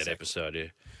remember that episode, yeah.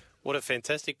 What a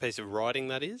fantastic piece of writing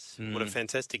that is. What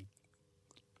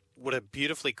a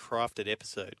beautifully crafted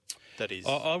episode that is.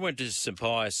 I went to St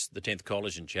Pius, the 10th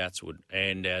College in Chatswood,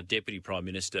 and our Deputy Prime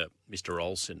Minister, Mr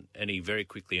Olsen, and he very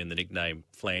quickly earned the nickname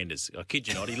Flanders. I kid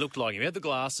you not, he looked like him. He had the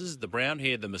glasses, the brown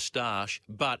hair, the moustache,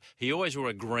 but he always wore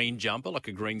a green jumper, like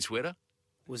a green sweater.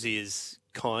 Was he as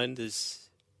kind as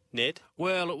Ned?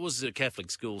 Well, it was a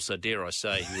Catholic school, so dare I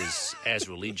say he was as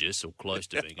religious or close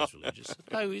to being as religious.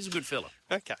 No, he's a good fella.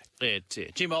 Okay. Yeah,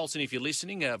 Jim Olsen, if you're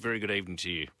listening, very good evening to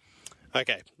you.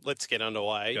 Okay, let's get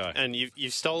underway. Go. And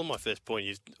you've stolen my first point.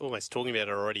 You're almost talking about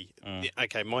it already.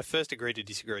 Okay, my first agree to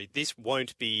disagree. This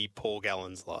won't be Paul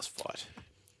Gallen's last fight.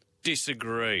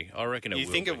 Disagree. I reckon it will. You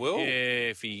think be. it will?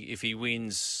 Yeah, if he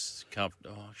wins...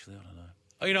 actually, I don't know.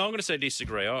 I'm going to say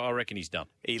disagree. I reckon he's done.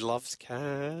 He loves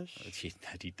cash.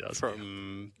 That he does.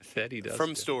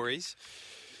 From stories.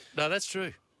 No, that's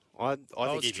true. I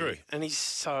think it's true. And he's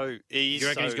so... You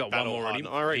reckon he's got one more in him?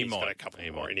 I reckon he's got a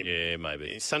couple more in him. Yeah,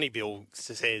 maybe. Sonny Bill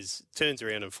turns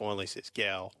around and finally says,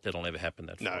 Gal. That'll never happen,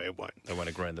 that No, fight. it won't. They won't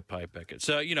agree on the pay packet.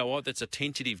 So, you know what? That's a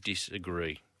tentative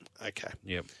disagree. Okay.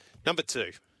 Yep. Number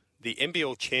 2, the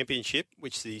NBL Championship,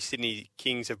 which the Sydney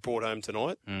Kings have brought home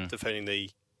tonight, defeating the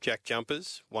Jack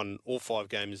Jumpers, won all 5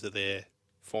 games of their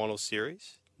final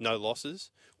series, no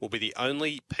losses, will be the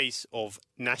only piece of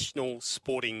national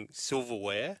sporting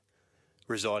silverware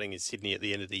residing in Sydney at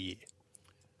the end of the year.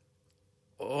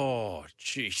 Oh,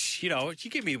 jeez. You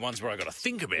give me ones where I got to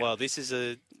think about. Well, this is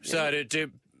a... So,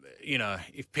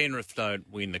 if Penrith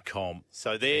don't win the comp,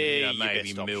 so they're maybe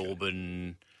your best option.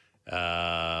 Melbourne,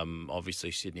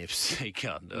 Obviously, Sydney FC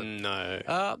can't do it. No.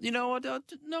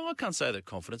 No, I can't say that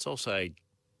confidence. I'll say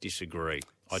disagree.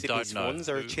 I Sydney don't know. Swans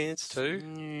are a chance too.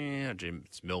 Yeah, Jim,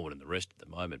 it's Melbourne and the rest at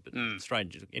the moment, but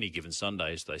strange. Any given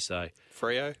Sunday, as they say.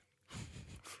 Freo.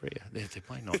 They're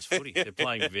playing nice footy. They're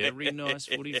playing very nice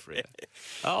footy, Freo.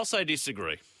 I'll say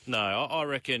disagree. No, I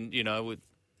reckon,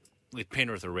 with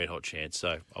Penrith a red-hot chance,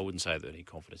 so I wouldn't say that any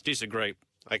confidence. Disagree.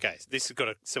 Okay, this has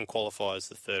got some qualifiers,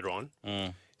 the third one.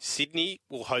 Sydney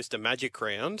will host a Magic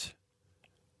Round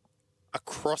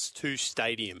across 2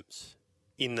 stadiums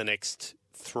in the next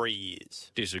 3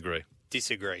 years. Disagree.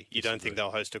 You don't think they'll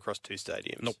host across 2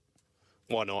 stadiums? Nope.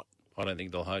 Why not? I don't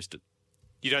think they'll host it.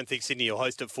 You don't think Sydney will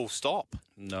host it full stop?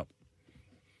 No.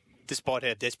 Despite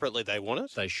how desperately they want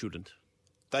it? They shouldn't.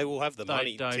 They will have the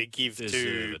money to give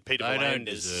to Peter They V'landers. don't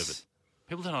deserve it.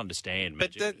 People don't understand,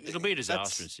 But it'll be a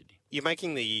disaster in Sydney. You're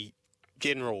making the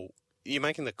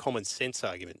common sense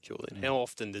argument, Julian. How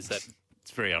often does that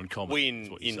It's very uncommon. win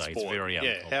That's what you in say. sport? It's very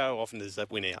uncommon. How often does that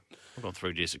win out? I've gone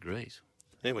through disagrees.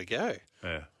 There we go.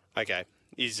 Yeah. Okay,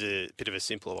 here's a bit of a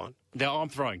simpler one. Now, I'm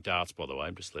throwing darts, by the way.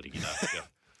 I'm just letting you know. Yeah.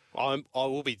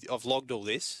 I've logged all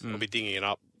this. I'll be digging it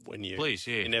up when you Please,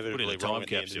 yeah. inevitably Put it in a wrong time at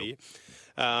the end of the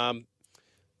capsule. year.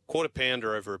 Quarter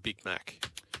pounder over a Big Mac.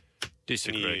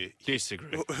 Disagree.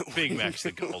 Big Mac's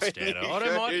the gold standard. I go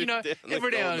don't mind. down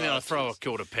Every the now and then I gold throw a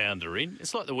quarter pounder in.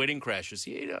 It's like the Wedding Crashers.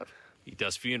 Yeah, he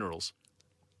does funerals.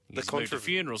 He's moved to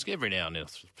funerals. Every now and then I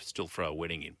still throw a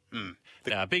wedding in.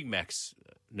 Now, Big Mac's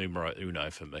numero uno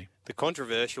for me. The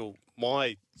controversial,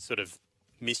 my sort of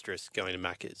mistress going to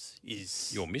Macca's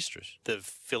is Your mistress. the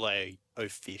filet o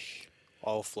fish.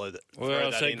 I'll throw that.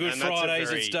 Well, so in, Good and that's a Friday's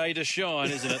very- its day to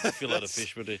shine, isn't it? The fillet of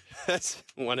fish. But That's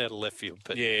one out of left field.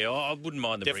 But yeah, I wouldn't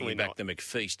mind them Definitely bringing back not. the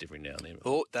McFeast every now and then.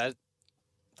 oh, that'll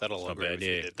not agree bad, with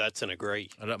you. yeah. That's an agree.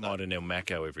 I don't mind an El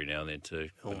Maco every now and then too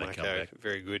Oh, when they come Mako, back.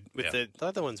 very good. With Yeah. the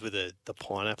other ones with the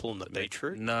pineapple and the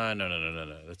beetroot. No.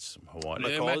 That's Hawaiian.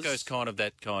 Macaw's? Maco's kind of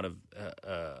that kind of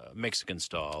Mexican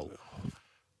style.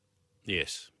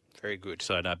 Yes. Very good.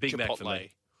 So, no, Big Mac for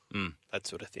me. That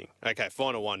sort of thing. Okay,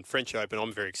 final one. French Open.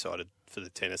 I'm very excited for the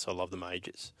tennis. I love the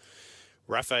majors.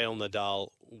 Rafael Nadal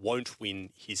won't win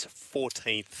his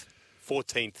 14th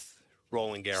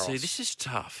Roland Garros. See, this is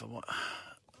tough.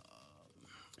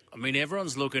 I mean,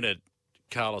 everyone's looking at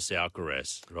Carlos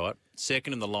Alcaraz, right?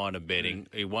 Second in the line of betting.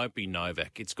 It won't be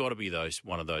Novak. It's got to be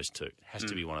one of those two. It has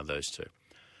to be one of those two.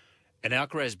 And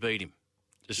Alcaraz beat him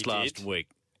just last week.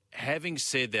 Having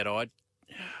said that, I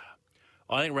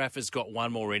think Rafa's got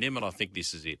one more in him, and I think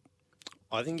this is it.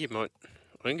 I think you might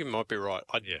be right.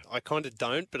 I kind of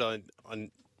don't, but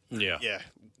Yeah.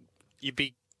 You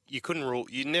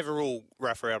never rule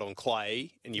Rafa out on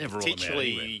clay, and you Never rule him out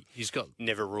potentially anywhere. He's got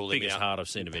never rule him out. biggest heart I've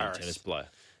seen of any Paris. tennis player.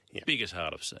 Yeah. Biggest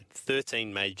heart I've seen.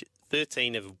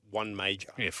 13 of one major.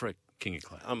 Yeah, for a king of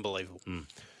clay. Unbelievable.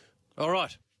 All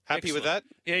right. Happy with that?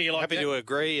 Yeah, you like Happy that? to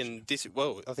agree and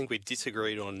well, I think we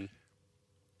disagreed on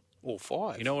all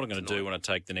 5. You know what I'm going to do when I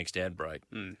take the next ad break?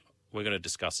 We're going to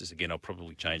discuss this again. I'll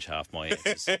probably change half my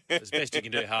answers. As best you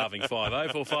can do, halving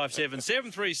 50457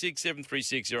 736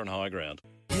 736. You're on high ground.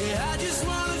 Yeah, I just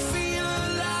wanna feel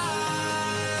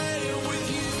alive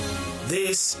with you.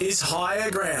 This is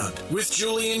Higher Ground with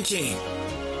Julian King.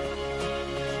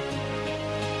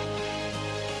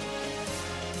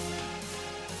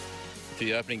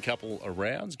 The opening couple of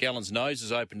rounds, Gallen's nose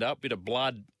has opened up, bit of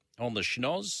blood on the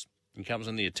schnoz. He comes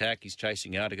on the attack. He's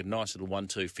chasing out. He got a nice little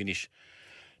 1-2 finish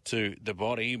to the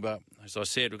body. But as I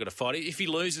said, we've got to fight. If he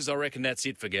loses, I reckon that's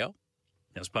it for Gal.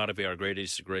 Now, as part of our agree to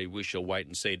disagree, we shall wait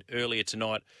and see. Earlier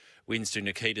tonight, wins to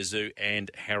Nikita Zoo and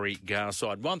Harry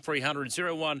Garside. 1300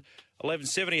 01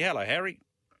 1170. Hello, Harry.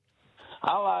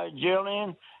 Hello,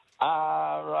 Julian.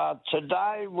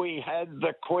 Today we had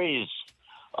the quiz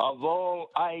of all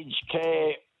aged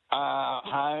care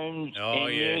homes in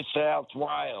New South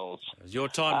Wales. It's your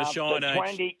time to shine,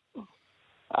 H.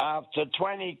 After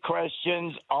 20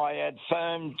 questions, I had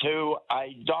firmed to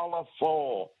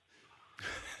 $1.04.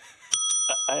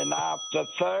 And after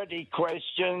 30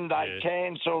 questions, they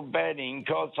cancelled betting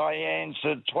because I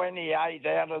answered 28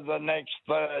 out of the next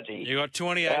 30. You got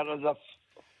 28.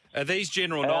 Are these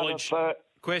general knowledge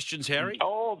questions, Harry?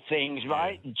 All things,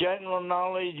 mate. General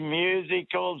knowledge,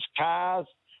 musicals, cars.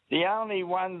 The only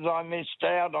ones I missed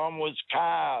out on was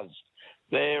cars.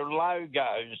 Their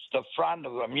logos, the front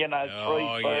of them,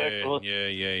 3 circles. Yeah.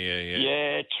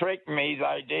 Yeah, tricked me,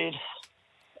 they did.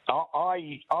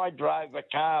 I drove a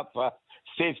car for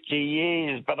 50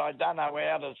 years, but I don't know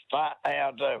how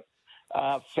to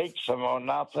fix them or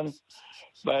nothing.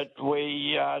 But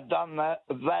we done that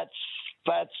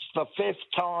that's the 5th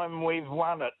time we've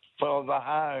won it for the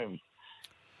home.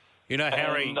 You know,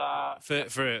 Harry,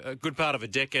 And, for a good part of a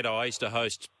decade, I used to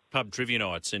host pub trivia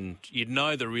nights, and you'd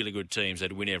know the really good teams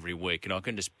that'd win every week, and I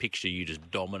can just picture you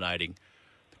just dominating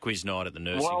the quiz night at the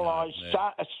nursing home. I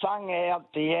sung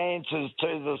out the answers to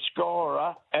the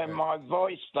scorer, and my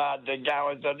voice started to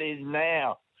go as it is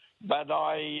now. But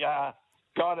I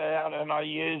got out and I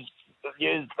used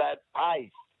that pace.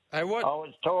 Hey, what? I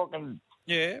was talking.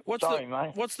 Yeah. Sorry,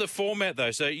 mate. What's the format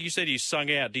though? So you said you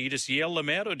sung out. Do you just yell them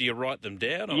out, or do you write them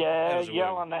down? Or how Yeah, does it work?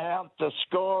 yelling out. The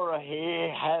scorer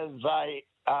here has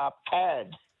a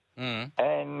pad,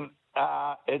 and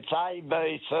it's A,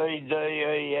 B, C, D,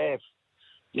 E, F,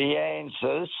 the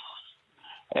answers,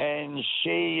 and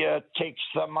she ticks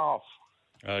them off.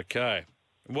 Okay.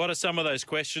 What are some of those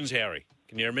questions, Harry?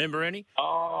 Can you remember any?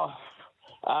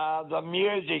 The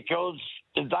musicals,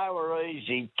 they were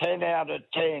easy. 10 out of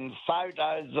 10.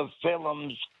 Photos of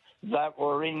films that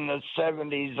were in the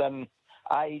 70s and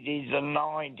 80s and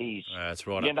 90s. That's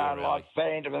right. You up know, your alley. like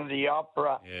Phantom of the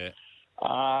Opera,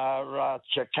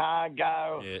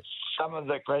 Chicago, some of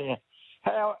the questions.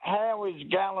 How is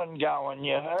Gallen going,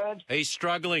 you heard? He's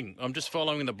struggling. I'm just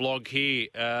following the blog here.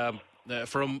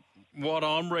 From what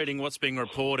I'm reading, what's being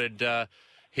reported,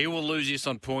 he will lose this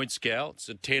on points, Gal. It's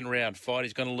a 10-round fight.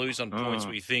 He's going to lose on points,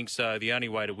 we think. So the only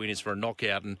way to win is for a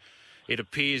knockout, and it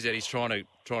appears that he's trying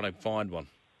to find one.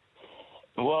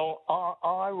 Well,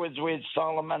 I was with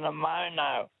Solomon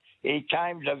Amono. He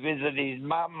came to visit his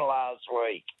mum last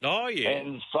week. Oh, yeah.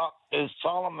 And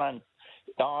Solomon,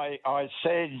 I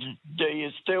said, do you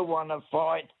still want to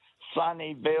fight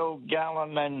Sonny Bill,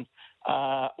 Gallen and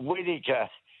Whittaker?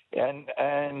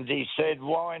 And he said,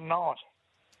 why not?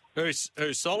 Who's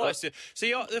Solo?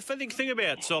 See, the funny thing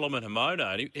about Solomon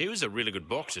Hamona, he was a really good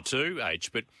boxer too,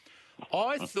 H, but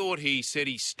I thought he said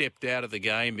he stepped out of the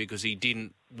game because he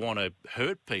didn't want to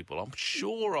hurt people. I'm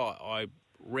sure I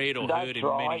read or heard him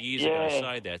many years ago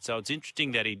say that. So it's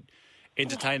interesting that he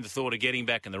entertained the thought of getting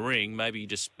back in the ring. Maybe he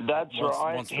just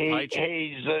wants the paycheck.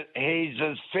 He's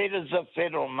as fit as a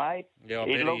fiddle, mate. Yeah,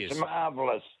 he looks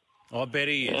marvellous. I bet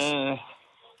he is.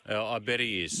 I bet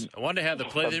he is. I wonder how the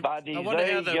pleasure. But he's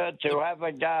eager to have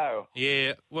a go.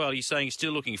 Yeah, well, you're saying he's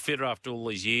still looking fitter after all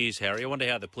these years, Harry. I wonder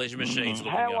how the pleasure machine's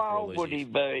looking after all How these old would years. he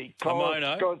be?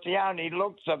 Kimono? Because he only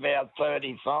looks about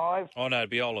 35. Oh no, it'd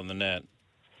be older than that.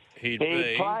 He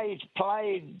played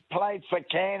for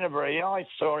Canterbury. I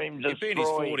saw him destroy He'd be in his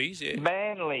 40s, yeah.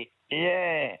 Manly.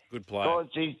 Yeah. Good player. Because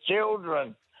his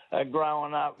children are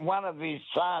growing up. One of his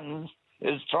sons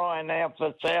is trying out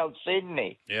for South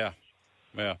Sydney. Yeah.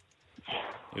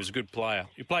 He was a good player.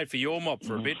 He played for your mob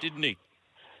for a bit, didn't he?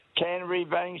 Canterbury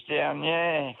Bankstown,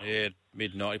 yeah. Yeah,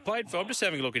 midnight. He played for, I'm just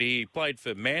having a look at here, he played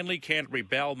for Manly, Canterbury,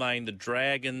 Balmain, the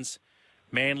Dragons,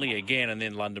 Manly again, and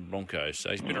then London Broncos. So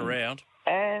he's been around.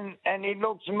 And he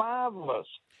looks marvellous.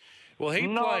 Well, he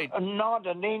played... Not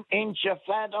an inch of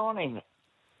fat on him.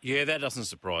 Yeah, that doesn't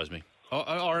surprise me.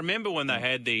 I remember when they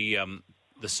had the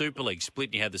Super League split,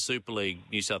 and you had the Super League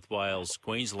New South Wales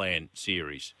Queensland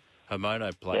series.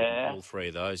 Homono played all three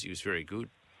of those. He was very good.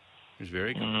 He was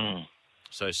very good.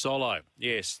 So Solo,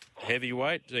 yes,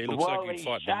 heavyweight. He looks like he can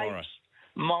fight tomorrow.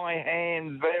 My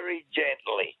hand very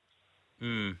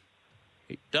gently.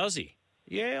 Does he?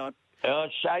 Yeah.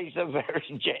 Shakes it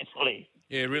very gently.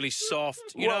 Yeah, really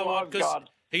soft. You know what? Because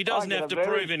he doesn't have to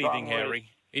prove anything, Harry.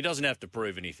 He doesn't have to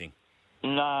prove anything.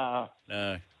 No.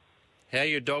 How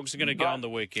your dogs are going to go on the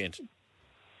weekend?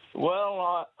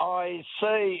 Well, I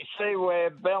see where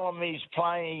Bellamy's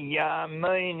playing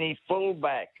Meany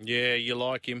fullback. Yeah, you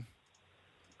like him?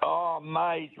 Oh,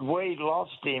 mate, we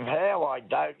lost him. How? I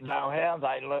don't know how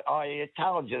I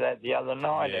told you that the other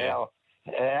night, how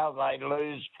they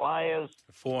lose players.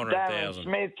 400,000. Darren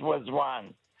Smith was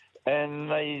one,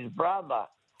 and his brother.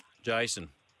 Jason,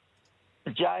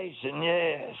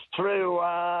 yes. Through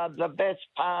the best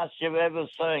pass you've ever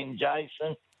seen,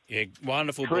 Jason. Yeah,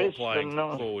 wonderful ball playing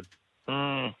forward.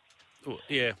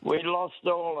 Yeah. We lost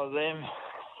all of them.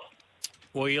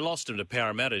 Well, you lost him to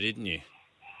Parramatta, didn't you?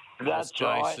 That's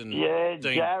Jason, right. Yeah,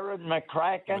 Dean, Jared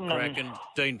McCracken.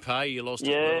 Dean Pay, you lost as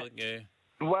well. Yeah.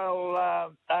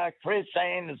 Well, Chris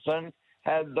Anderson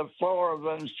had the four of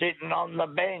them sitting on the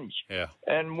bench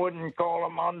and wouldn't call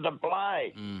them on to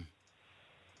play.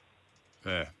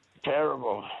 Yeah.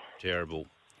 Terrible.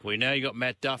 Well, now you got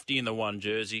Matt Duffy in the one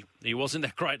jersey. He wasn't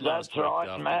that great last week. That's right,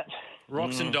 Duffy. Matt.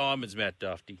 Rocks and diamonds, Matt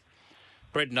Duffy.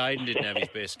 Brett Naden didn't have his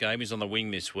best game. He's on the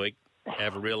wing this week.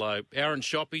 Avarillo. Aaron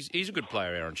Shop, he's a good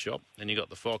player, Aaron Shop. And you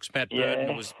got the Fox. Matt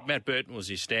Burton was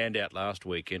his standout last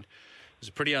weekend. It was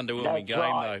a pretty underwhelming game,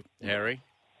 though, Harry.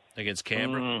 against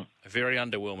Canberra. A very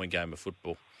underwhelming game of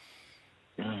football,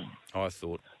 I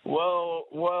thought. Well,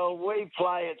 we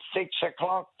play at 6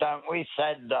 o'clock, don't we,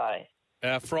 Saturday?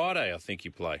 Friday, I think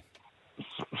you play.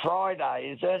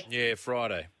 Friday, is it? Yeah,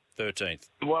 Friday, 13th.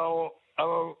 Well,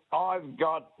 I've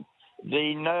got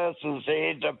the nurses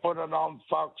here to put it on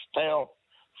Foxtel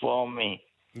for me.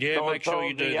 Yeah, so make sure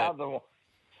you do that.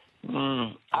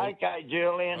 Okay,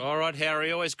 Julian. All right,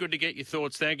 Harry, always good to get your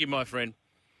thoughts. Thank you, my friend.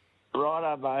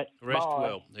 Righto, mate. Rest Bye.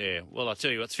 well. Yeah, well, I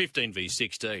tell you, it's 15 v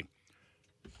 16.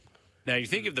 Now, you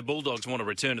think if the Bulldogs want to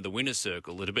return to the winner's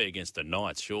circle, it'll be against the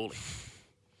Knights, surely.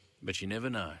 But you never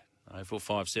know.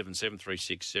 0457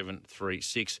 736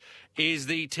 736 is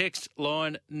the text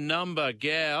line number.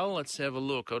 Gal, let's have a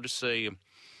look. I'll just see.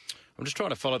 I'm just trying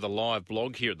to follow the live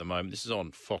blog here at the moment. This is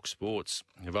on Fox Sports.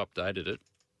 I've updated it.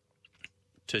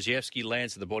 Terzievsky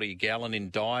lands to the body of Gallen in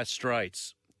dire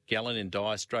straits.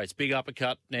 Big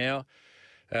uppercut now.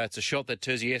 It's a shot that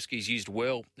Terzievsky's used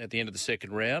well at the end of the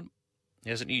second round. He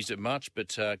hasn't used it much,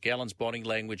 but Gallen's body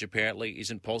language apparently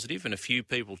isn't positive, and a few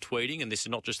people tweeting, and this is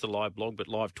not just the live blog, but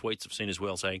live tweets I've seen as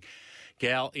well, saying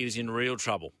Gal is in real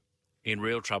trouble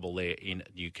there in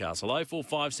Newcastle.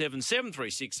 0457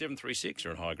 736 736 are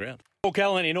on high ground. Paul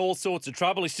Gallen in all sorts of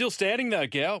trouble. He's still standing though,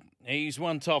 Gal. He's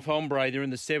one top hombre. They're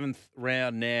in the 7th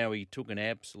round now. He took an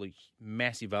absolute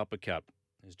massive uppercut,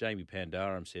 as Jamie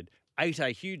Pandaram said. Ate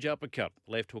a huge uppercut,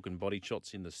 left hook and body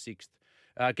shots in the 6th.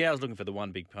 Gal's looking for the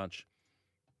one big punch.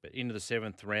 But into the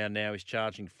 7th round now, he's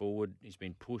charging forward. He's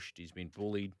been pushed. He's been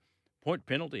bullied. Point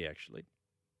penalty, actually.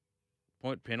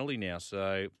 Point penalty now,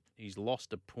 so he's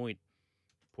lost a point,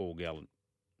 Paul Gallen.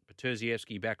 But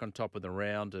Terzievsky back on top of the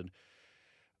round, and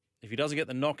if he doesn't get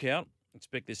the knockout,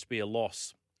 expect this to be a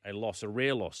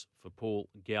rare loss for Paul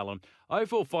Gallen.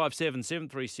 0457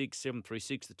 736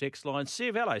 736, the text line.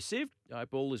 Siv, hello, Siv. I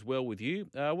hope all is well with you.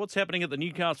 What's happening at the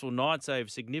Newcastle Knights? They have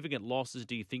significant losses.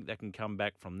 Do you think they can come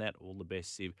back from that? All the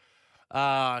best, Siv.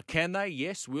 Can they?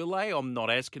 Yes. Will they? I'm not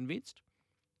as convinced.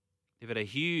 They've had a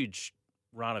huge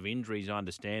run of injuries, I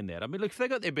understand that. I mean, look, if they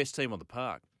got their best team on the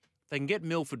park, if they can get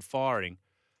Milford firing.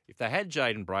 If they had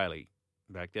Jaden Brayley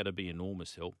back, that'd be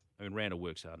enormous help. I mean, Randall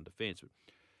works hard in defence,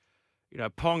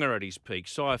 but Ponga at his peak,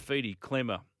 Saifidi,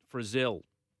 Clemmer, Frizzell.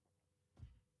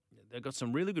 They've got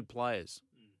some really good players.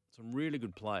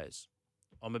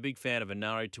 I'm a big fan of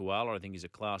Anari Tuala. I think he's a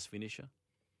class finisher.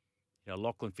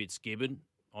 Lachlan Fitzgibbon,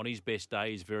 on his best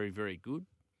day, is very, very good.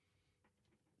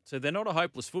 So they're not a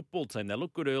hopeless football team. They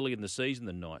look good early in the season,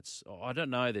 the Knights. I don't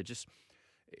know.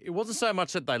 It wasn't so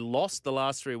much that they lost the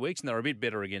last 3 weeks, and they were a bit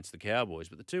better against the Cowboys,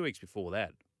 but the 2 weeks before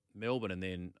that, Melbourne and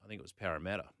then I think it was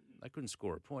Parramatta, they couldn't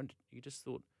score a point. You just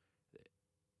thought,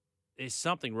 there's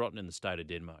something rotten in the state of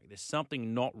Denmark. There's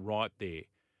something not right there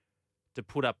to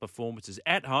put up performances,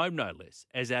 at home no less,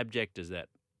 as abject as that.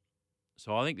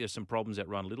 So I think there's some problems that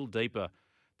run a little deeper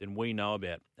than we know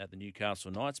about at the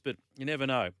Newcastle Knights, but you never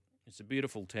know. It's a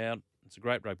beautiful town. It's a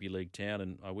great rugby league town,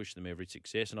 and I wish them every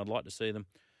success, and I'd like to see them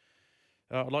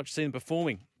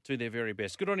performing to their very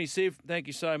best. Good on you, Siv. Thank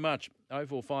you so much.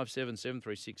 0457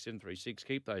 736 736.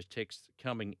 Keep those texts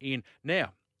coming in.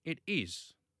 Now, it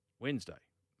is Wednesday,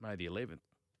 May the 11th.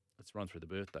 Let's run through the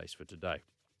birthdays for today.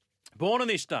 Born on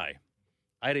this day,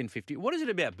 1850. What is it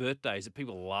about birthdays that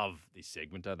people love this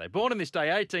segment, don't they? Born on this day,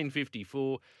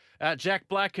 1854, Jack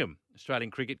Blackham,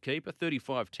 Australian cricket keeper,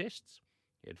 35 tests.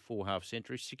 He had 4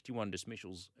 half-centuries, 61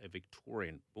 dismissals, a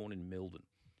Victorian, born in Melbourne.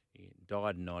 He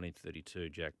died in 1932,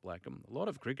 Jack Blackham. A lot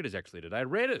of cricketers actually today.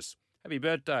 Redders, happy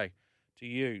birthday to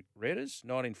you, Redders.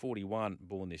 1941,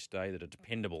 born this day, that a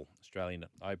dependable Australian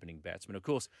opening batsman. Of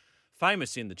course,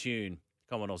 famous in the tune,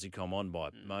 Come On Aussie, Come On by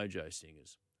Mojo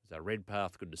Singers. So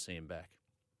Redpath, good to see him back.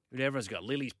 Everyone's got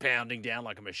lilies pounding down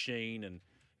like a machine, and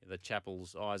the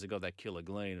Chapel's eyes have got that killer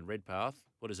gleam. And Redpath,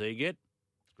 what does he get?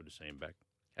 It's good to see him back.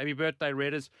 Happy birthday,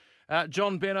 Redders.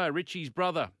 John Benno, Richie's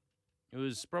brother, who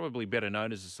was probably better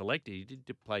known as a selector. He did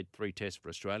play 3 tests for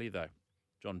Australia, though.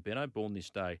 John Benno, born this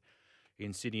day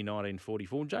in Sydney,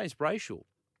 1944. And James Brayshaw,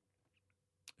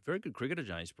 very good cricketer,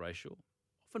 James Brayshaw.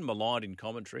 Often maligned in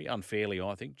commentary, unfairly,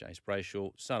 I think. James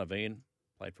Brayshaw, son of Ian,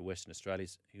 played for Western Australia.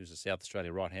 He was a South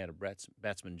Australia right-handed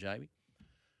batsman, Jamie.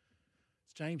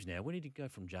 It's James now. When did he go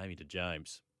from Jamie to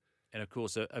James? And, of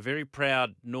course, a very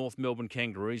proud North Melbourne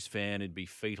Kangaroos fan would be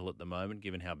fetal at the moment,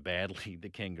 given how badly the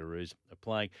Kangaroos are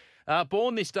playing.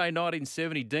 Born this day,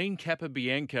 1970, Dean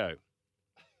Capobianco,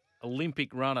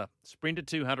 Olympic runner, sprinter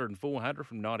 200 and 400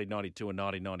 from 1992 and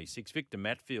 1996. Victor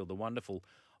Matfield, the wonderful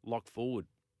lock forward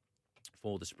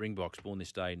for the Springboks, born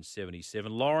this day in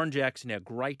 77. Lauren Jackson, our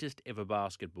greatest ever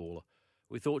basketballer.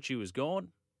 We thought she was gone.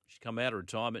 She's come out of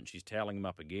retirement and she's toweling them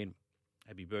up again.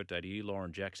 Happy birthday to you,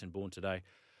 Lauren Jackson, born today,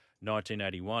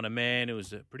 1981. A man who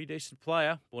was a pretty decent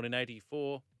player, born in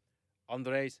 84,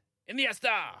 Andres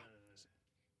Iniesta.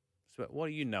 So what are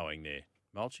you knowing there,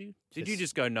 Mulchy? Did you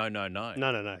just go no?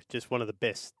 No. Just one of the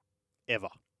best ever.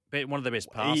 One of the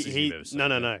best passes you've ever seen.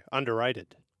 No.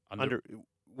 Underrated.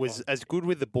 Was as good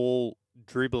with the ball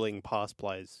dribbling pass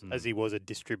plays as he was a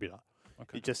distributor.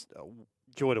 Okay. He just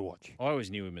joy to watch. I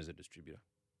always knew him as a distributor.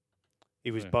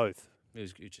 He was both. He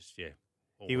was just, yeah.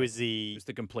 He was the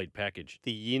complete package.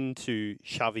 The yin to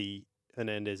Xavi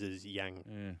Hernandez's yang.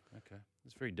 Yeah, okay.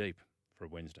 It's very deep for a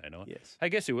Wednesday night. Yes. Hey,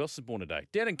 guess who else is born today?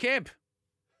 Denham Kemp,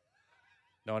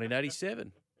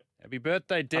 1987. Happy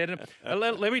birthday, Denham.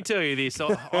 Let me tell you this.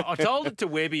 I told it to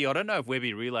Webby. I don't know if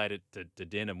Webby relayed it to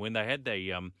Denham when they had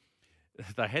the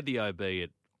OB at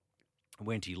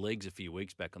Wenty Leagues a few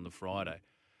weeks back on the Friday.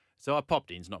 So I popped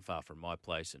in. It's not far from my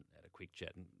place and had a quick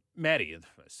chat. And Matty, as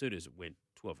soon as it went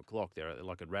 12 o'clock there,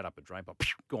 like a rat up a drain pipe,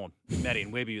 gone. Matty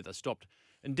and Webby, they stopped.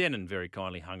 And Denon very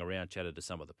kindly hung around, chatted to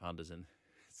some of the punters, and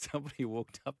somebody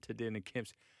walked up to Denham Kemp.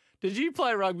 Did you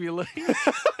play rugby league? Yeah,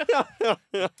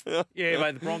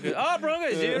 mate, the Broncos. Oh,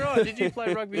 Broncos, yeah, right. Did you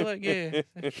play rugby league? Yeah.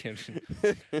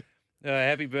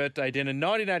 Happy birthday, Denham.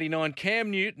 1989, Cam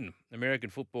Newton,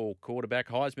 American football quarterback,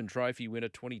 Heisman Trophy winner,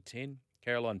 2010.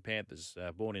 Carolina Panthers,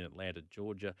 born in Atlanta,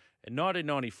 Georgia. In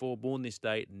 1994, born this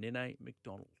day, Nene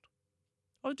McDonald.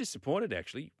 I was disappointed,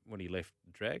 actually, when he left the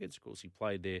Dragons. Of course, he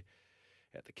played there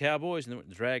at the Cowboys and then went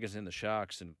to the Dragons and the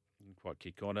Sharks and didn't quite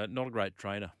kick on. Not a great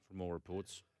trainer, from all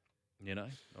reports. Not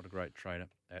a great trainer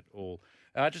at all.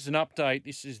 Just an update.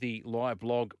 This is the live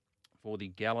blog for the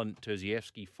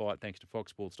Gallen-Terzievski fight, thanks to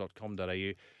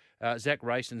foxsports.com.au. Zach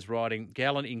Rayson's writing,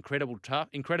 Gallen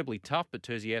incredibly tough, but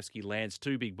Terzievski lands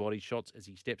two big body shots as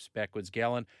he steps backwards.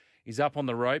 Gallen is up on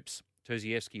the ropes.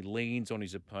 Terzievski leans on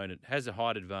his opponent, has a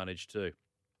height advantage too,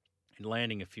 and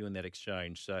landing a few in that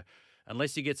exchange. So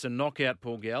unless he gets a knockout,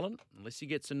 Paul Gallen,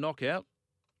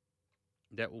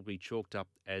 that will be chalked up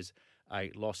as a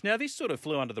loss. Now, this sort of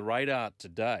flew under the radar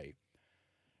today,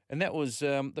 and that was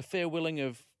the farewelling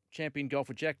of champion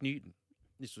golfer Jack Newton.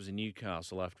 This was in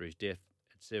Newcastle after his death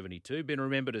at 72. Been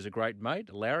remembered as a great mate,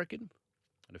 a larrikin,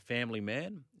 and a family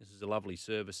man. This is a lovely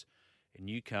service in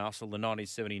Newcastle. The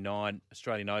 1979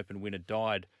 Australian Open winner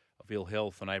died of ill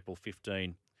health on April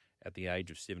 15 at the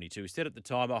age of 72. He said at the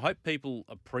time, I hope people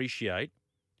appreciate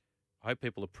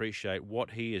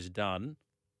what he has done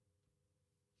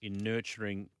in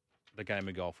nurturing the game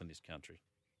of golf in this country.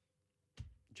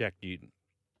 Jack Newton.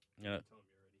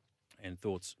 And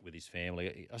thoughts with his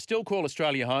family. I Still Call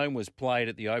Australia Home was played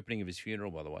at the opening of his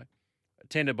funeral, by the way.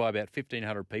 Attended by about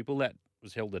 1,500 people. That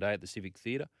was held today at the Civic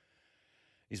Theatre.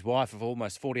 His wife of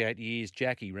almost 48 years,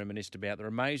 Jackie, reminisced about their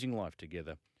amazing life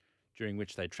together, during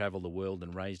which they travelled the world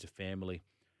and raised a family.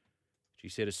 She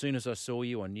said, as soon as I saw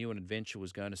you, I knew an adventure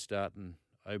was going to start, and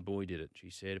oh boy, did it, she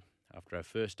said. After our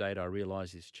first date, I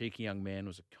realised this cheeky young man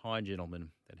was a kind gentleman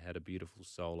that had a beautiful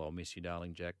soul. I'll miss you,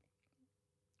 darling, Jack.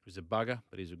 He was a bugger,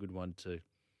 but he's a good one too.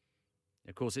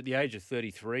 Of course, at the age of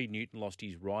 33, Newton lost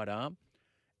his right arm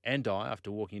and eye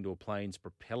after walking into a plane's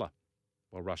propeller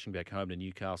while rushing back home to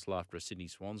Newcastle after a Sydney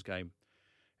Swans game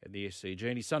at the SCG.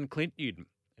 And his son, Clint Newton,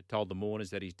 had told the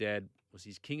mourners that his dad was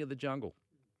his king of the jungle.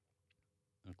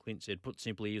 And Clint said, put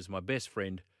simply, he was my best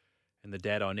friend and the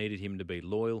dad I needed him to be: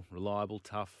 loyal, reliable,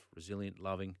 tough, resilient,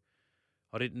 loving.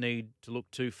 I didn't need to look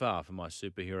too far for my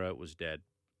superhero. It was Dad.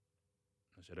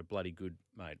 I said, a bloody good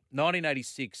mate.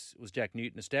 1986 was Jack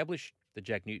Newton established the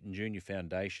Jack Newton Jr.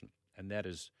 Foundation, and that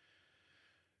has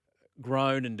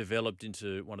grown and developed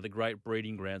into one of the great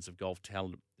breeding grounds of golf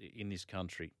talent in this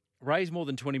country. Raised more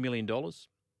than $20 million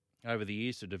over the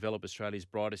years to develop Australia's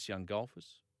brightest young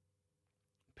golfers.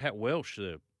 Pat Welsh,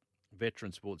 the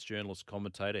veteran sports journalist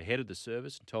commentator, headed the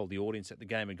service and told the audience that the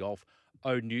game of golf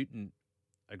owed Newton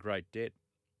a great debt.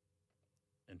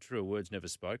 And truer words never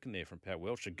spoken there from Pat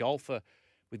Welsh. A golfer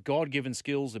with God-given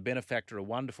skills, a benefactor, a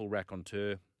wonderful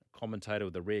raconteur, a commentator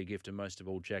with a rare gift, and most of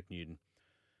all, Jack Newton,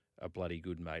 a bloody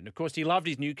good mate. And, of course, he loved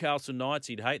his Newcastle Knights.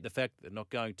 He'd hate the fact that they're not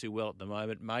going too well at the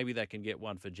moment. Maybe they can get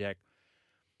one for Jack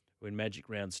when Magic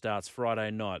Round starts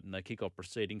Friday night and they kick off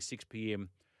proceedings 6 p.m.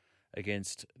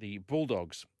 against the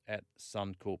Bulldogs at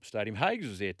Suncorp Stadium. Hagues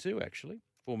was there too, actually,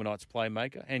 former Knights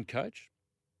playmaker and coach.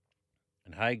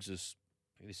 And Hagues is,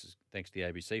 this is thanks to the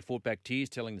ABC, fought back tears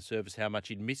telling the service how much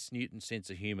he'd miss Newton's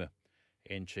sense of humour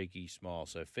and cheeky smile.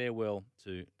 So farewell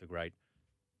to the great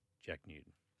Jack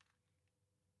Newton.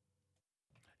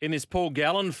 In this Paul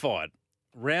Gallen fight,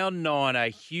 round 9, a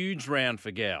huge round for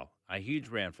Gal.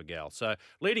 So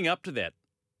leading up to that,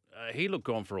 he looked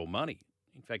gone for all money.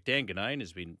 In fact, Dan Ganane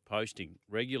has been posting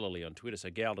regularly on Twitter, so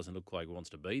Gal doesn't look like he wants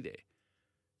to be there.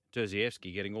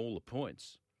 Terzievski getting all the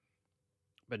points.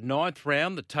 But ninth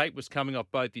round, the tape was coming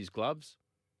off both his gloves,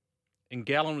 and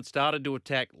Gallen had started to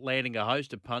attack, landing a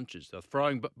host of punches. They're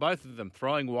throwing, both of them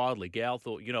throwing wildly. Gal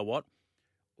thought, you know what?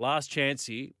 Last chance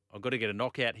here, I've got to get a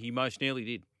knockout. He most nearly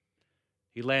did.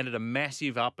 He landed a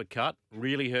massive uppercut,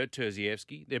 really hurt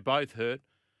Terzievski. They're both hurt.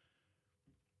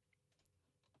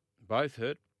 Both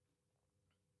hurt.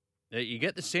 You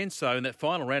get the sense, though, in that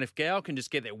final round, if Gal can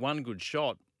just get that one good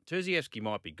shot, Terzievski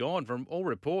might be gone. From all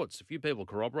reports, a few people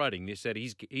corroborating this, that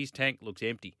his tank looks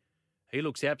empty. He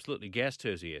looks absolutely gassed,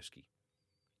 Terzievski.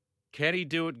 Can he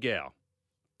do it, Gal?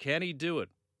 Can he do it?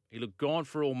 He looked gone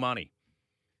for all money.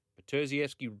 But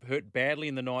Terzievski hurt badly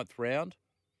in the ninth round.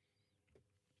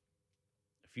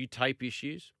 A few tape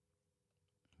issues.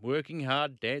 Working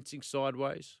hard, dancing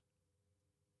sideways.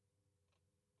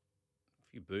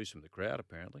 A few boos from the crowd,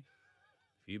 apparently.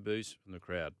 A few boos from the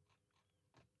crowd.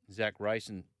 Zach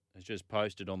Rayson has just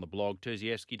posted on the blog,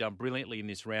 Terzievski done brilliantly in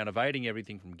this round, evading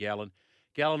everything from Gallen.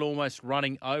 Gallen almost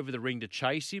running over the ring to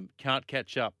chase him, can't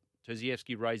catch up.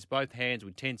 Terzievski raised both hands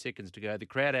with 10 seconds to go. The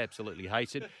crowd absolutely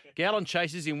hates it. Gallen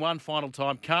chases him one final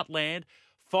time, can't land.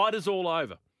 Fighters all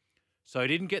over. So he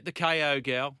didn't get the KO,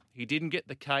 Gal. He didn't get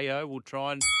the KO. We'll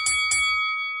try and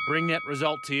bring that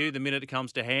result to you the minute it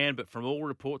comes to hand. But from all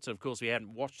reports, and of course we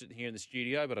hadn't watched it here in the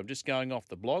studio, but I'm just going off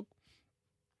the blog.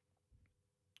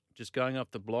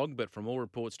 But from all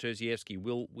reports, Terzievski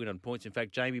will win on points. In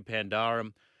fact, Jamie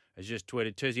Pandaram has just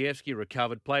tweeted, Terzievski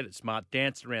recovered, played it smart,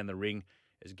 danced around the ring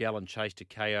as Gallen chased a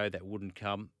KO that wouldn't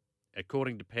come.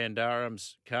 According to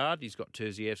Pandaram's card, he's got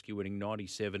Terzievski winning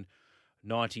 97-93.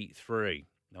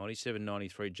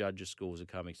 97-93 judges' scores are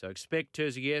coming. So expect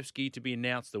Terzievski to be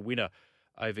announced the winner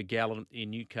over Gallen in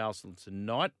Newcastle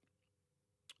tonight.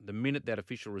 The minute that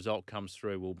official result comes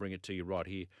through, we'll bring it to you right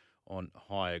here on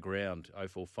Higher Ground.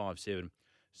 0457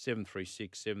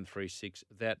 736 736.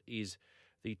 That is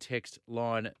the text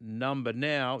line number.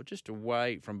 Now, just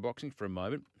away from boxing for a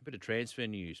moment, a bit of transfer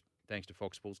news, thanks to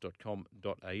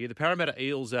foxsports.com.au. The Parramatta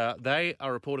Eels, they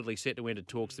are reportedly set to enter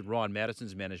talks with Ryan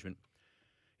Madison's management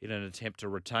in an attempt to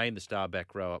retain the star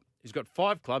back rower. He's got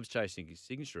 5 clubs chasing his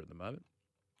signature at the moment,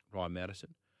 Ryan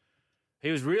Madison. He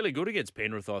was really good against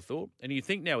Penrith, I thought. And you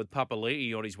think now with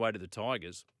Papali'i on his way to the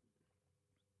Tigers,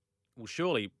 well,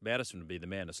 surely Madison would be the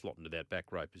man to slot into that back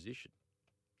row position.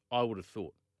 I would have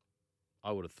thought.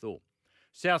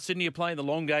 South Sydney are playing the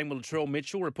long game with Latrell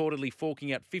Mitchell, reportedly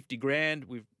forking out $50,000.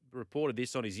 We've reported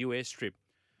this on his US trip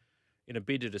in a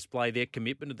bid to display their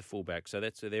commitment to the fullback. So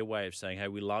that's their way of saying, hey,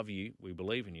 we love you, we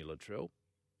believe in you, Latrell.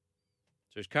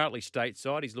 So he's currently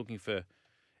stateside. He's looking for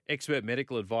expert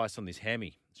medical advice on this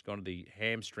hammy. It's gone to the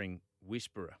hamstring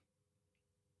whisperer.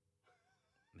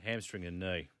 Hamstring and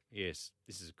knee. Yes,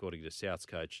 this is according to South's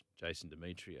coach, Jason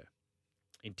Demetrio.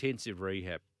 Intensive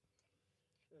rehab.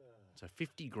 So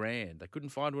 $50,000. They couldn't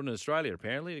find one in Australia,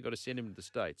 apparently. They've got to send him to the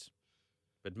States.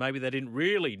 But maybe they didn't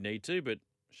really need to, but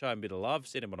show him a bit of love,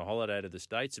 send him on a holiday to the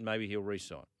States, and maybe he'll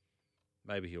re-sign.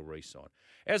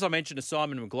 As I mentioned to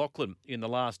Simon McLaughlin in the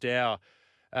last hour,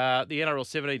 the NRL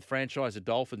 17th franchise, the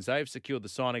Dolphins, they've secured the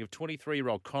signing of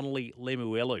 23-year-old Connolly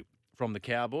Lemuelu from the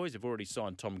Cowboys. They've already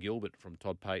signed Tom Gilbert from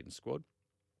Todd Payton's squad.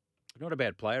 Not a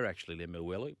bad player, actually,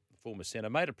 Lemuelu, former centre.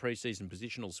 Made a pre-season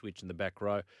positional switch in the back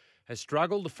row. Has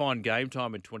struggled to find game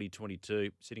time in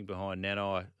 2022, sitting behind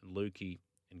Nanai and Lukey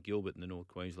and Gilbert in the North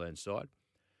Queensland side.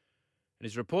 And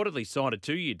he's reportedly signed a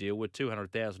 2-year deal worth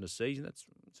 $200,000 a season. That's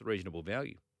a reasonable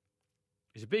value.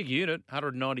 He's a big unit,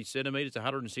 190 centimetres,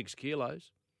 106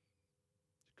 kilos.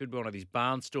 Could be one of these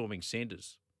barnstorming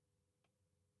centres.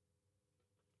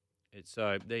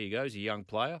 So there you go. He's a young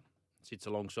player. Sits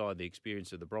alongside the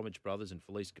experience of the Bromwich brothers and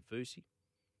Felice Kafusi.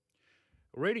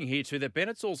 Reading here too that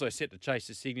Bennett's also set to chase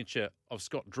the signature of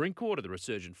Scott Drinkwater, the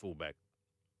resurgent fullback.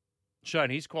 Shown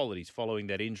his qualities following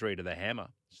that injury to the hammer.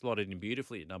 Slotted in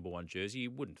beautifully at number 1 jersey.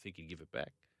 You wouldn't think he'd give it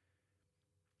back.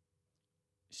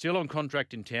 Still on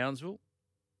contract in Townsville.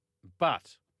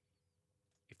 But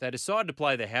if they decide to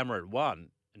play the hammer at 1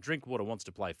 and Drinkwater wants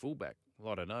to play fullback,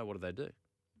 well, I don't know. What do they do?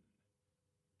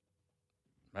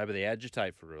 Maybe they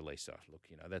agitate for a release. Look,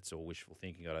 that's all wishful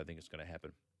thinking. I don't think it's going to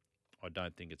happen.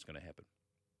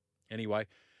 Anyway,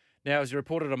 now as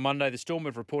reported on Monday, the Storm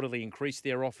have reportedly increased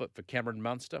their offer for Cameron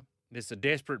Munster. There's a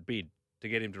desperate bid to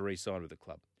get him to re-sign with the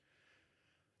club.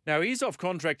 Now, he's off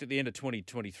contract at the end of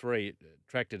 2023. It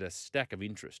attracted a stack of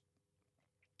interest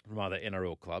from other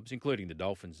NRL clubs, including the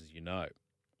Dolphins, as you know.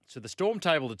 So the Storm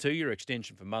tabled a 2-year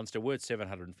extension for Munster worth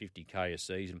 $750,000 a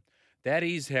season. That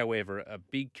is, however, a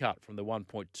big cut from the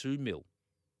 $1.2 million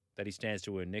that he stands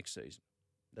to earn next season.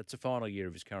 That's the final year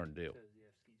of his current deal.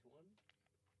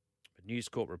 But News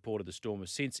Corp reported the Storm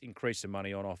has since increased the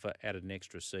money on offer, added an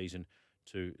extra season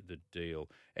to the deal.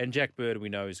 And Jack Bird, we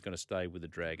know, is going to stay with the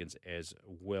Dragons as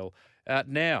well.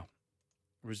 Now,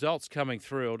 results coming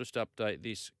through. I'll just update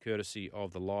this courtesy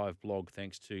of the live blog,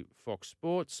 thanks to Fox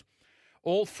Sports.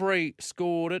 All three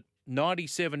scored it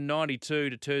 97-92 to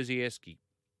Terzievski.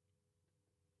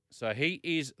 So he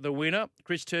is the winner.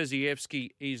 Chris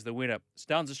Terzievski is the winner.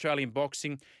 Stuns Australian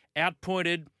boxing,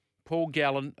 outpointed Paul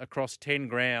Gallen across 10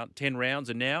 rounds,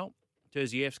 and now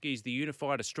Terzievski is the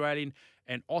unified Australian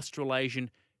and Australasian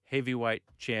heavyweight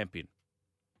champion.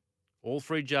 All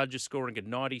three judges scoring at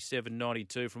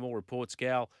 97-92 from all reports.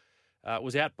 Gal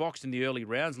was outboxed in the early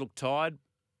rounds, looked tired,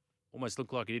 almost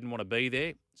looked like he didn't want to be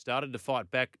there. Started to fight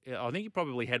back. I think he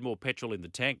probably had more petrol in the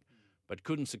tank, but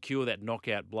couldn't secure that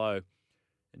knockout blow.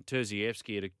 And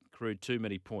Terzievski had accrued too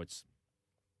many points.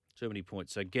 So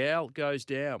Gal goes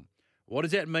down. What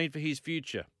does that mean for his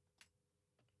future?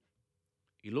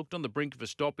 He looked on the brink of a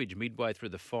stoppage midway through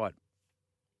the fight.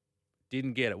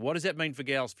 Didn't get it. What does that mean for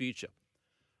Gal's future?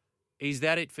 Is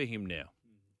that it for him now?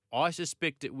 I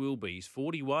suspect it will be. He's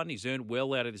 41. He's earned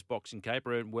well out of this boxing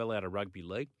caper, earned well out of rugby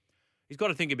league. He's got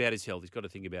to think about his health. He's got to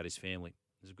think about his family.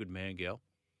 He's a good man, Gal.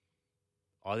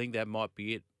 I think that might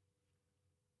be it.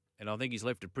 And I think he's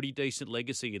left a pretty decent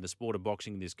legacy in the sport of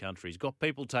boxing in this country. He's got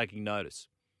people taking notice.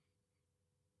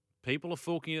 People are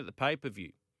forking at the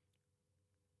pay-per-view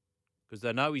because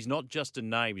they know he's not just a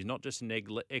name. He's not just an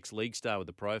ex-league star with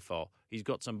a profile. He's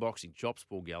got some boxing chops,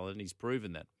 Paul Gallen, and he's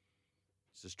proven that.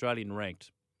 He's Australian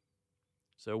ranked.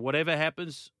 So whatever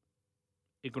happens,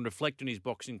 it can reflect on his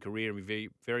boxing career and be very,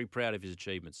 very proud of his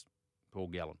achievements, Paul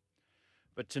Gallen.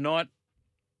 But tonight,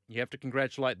 you have to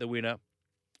congratulate the winner.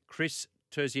 Chris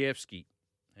Terzievski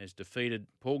has defeated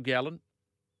Paul Gallen,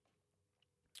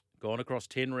 gone across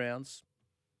 10 rounds,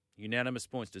 unanimous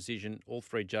points decision, all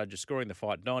three judges scoring the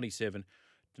fight 97-92.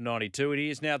 He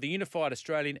is now the unified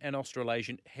Australian and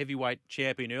Australasian heavyweight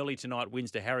champion. Early tonight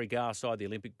wins to Harry Garside, the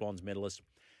Olympic bronze medalist.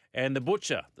 And the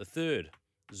Butcher, the third,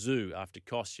 Tszyu, after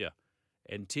Kostya.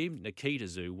 And Nikita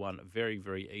Tszyu won very,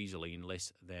 very easily in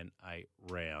less than a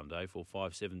round.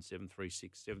 0457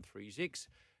 736 736.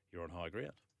 You're on high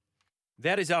ground.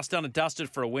 That is us done and dusted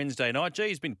for a Wednesday night. Gee,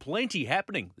 there's been plenty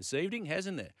happening this evening,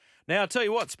 hasn't there? Now, I'll tell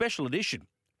you what, special edition.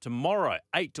 Tomorrow,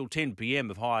 8 till 10 p.m.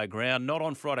 of Higher Ground. Not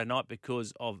on Friday night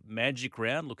because of Magic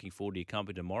Round. Looking forward to your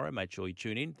company tomorrow. Make sure you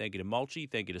tune in. Thank you to Mulchi.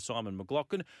 Thank you to Simon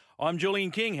McLaughlin. I'm Julian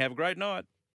King. Have a great night.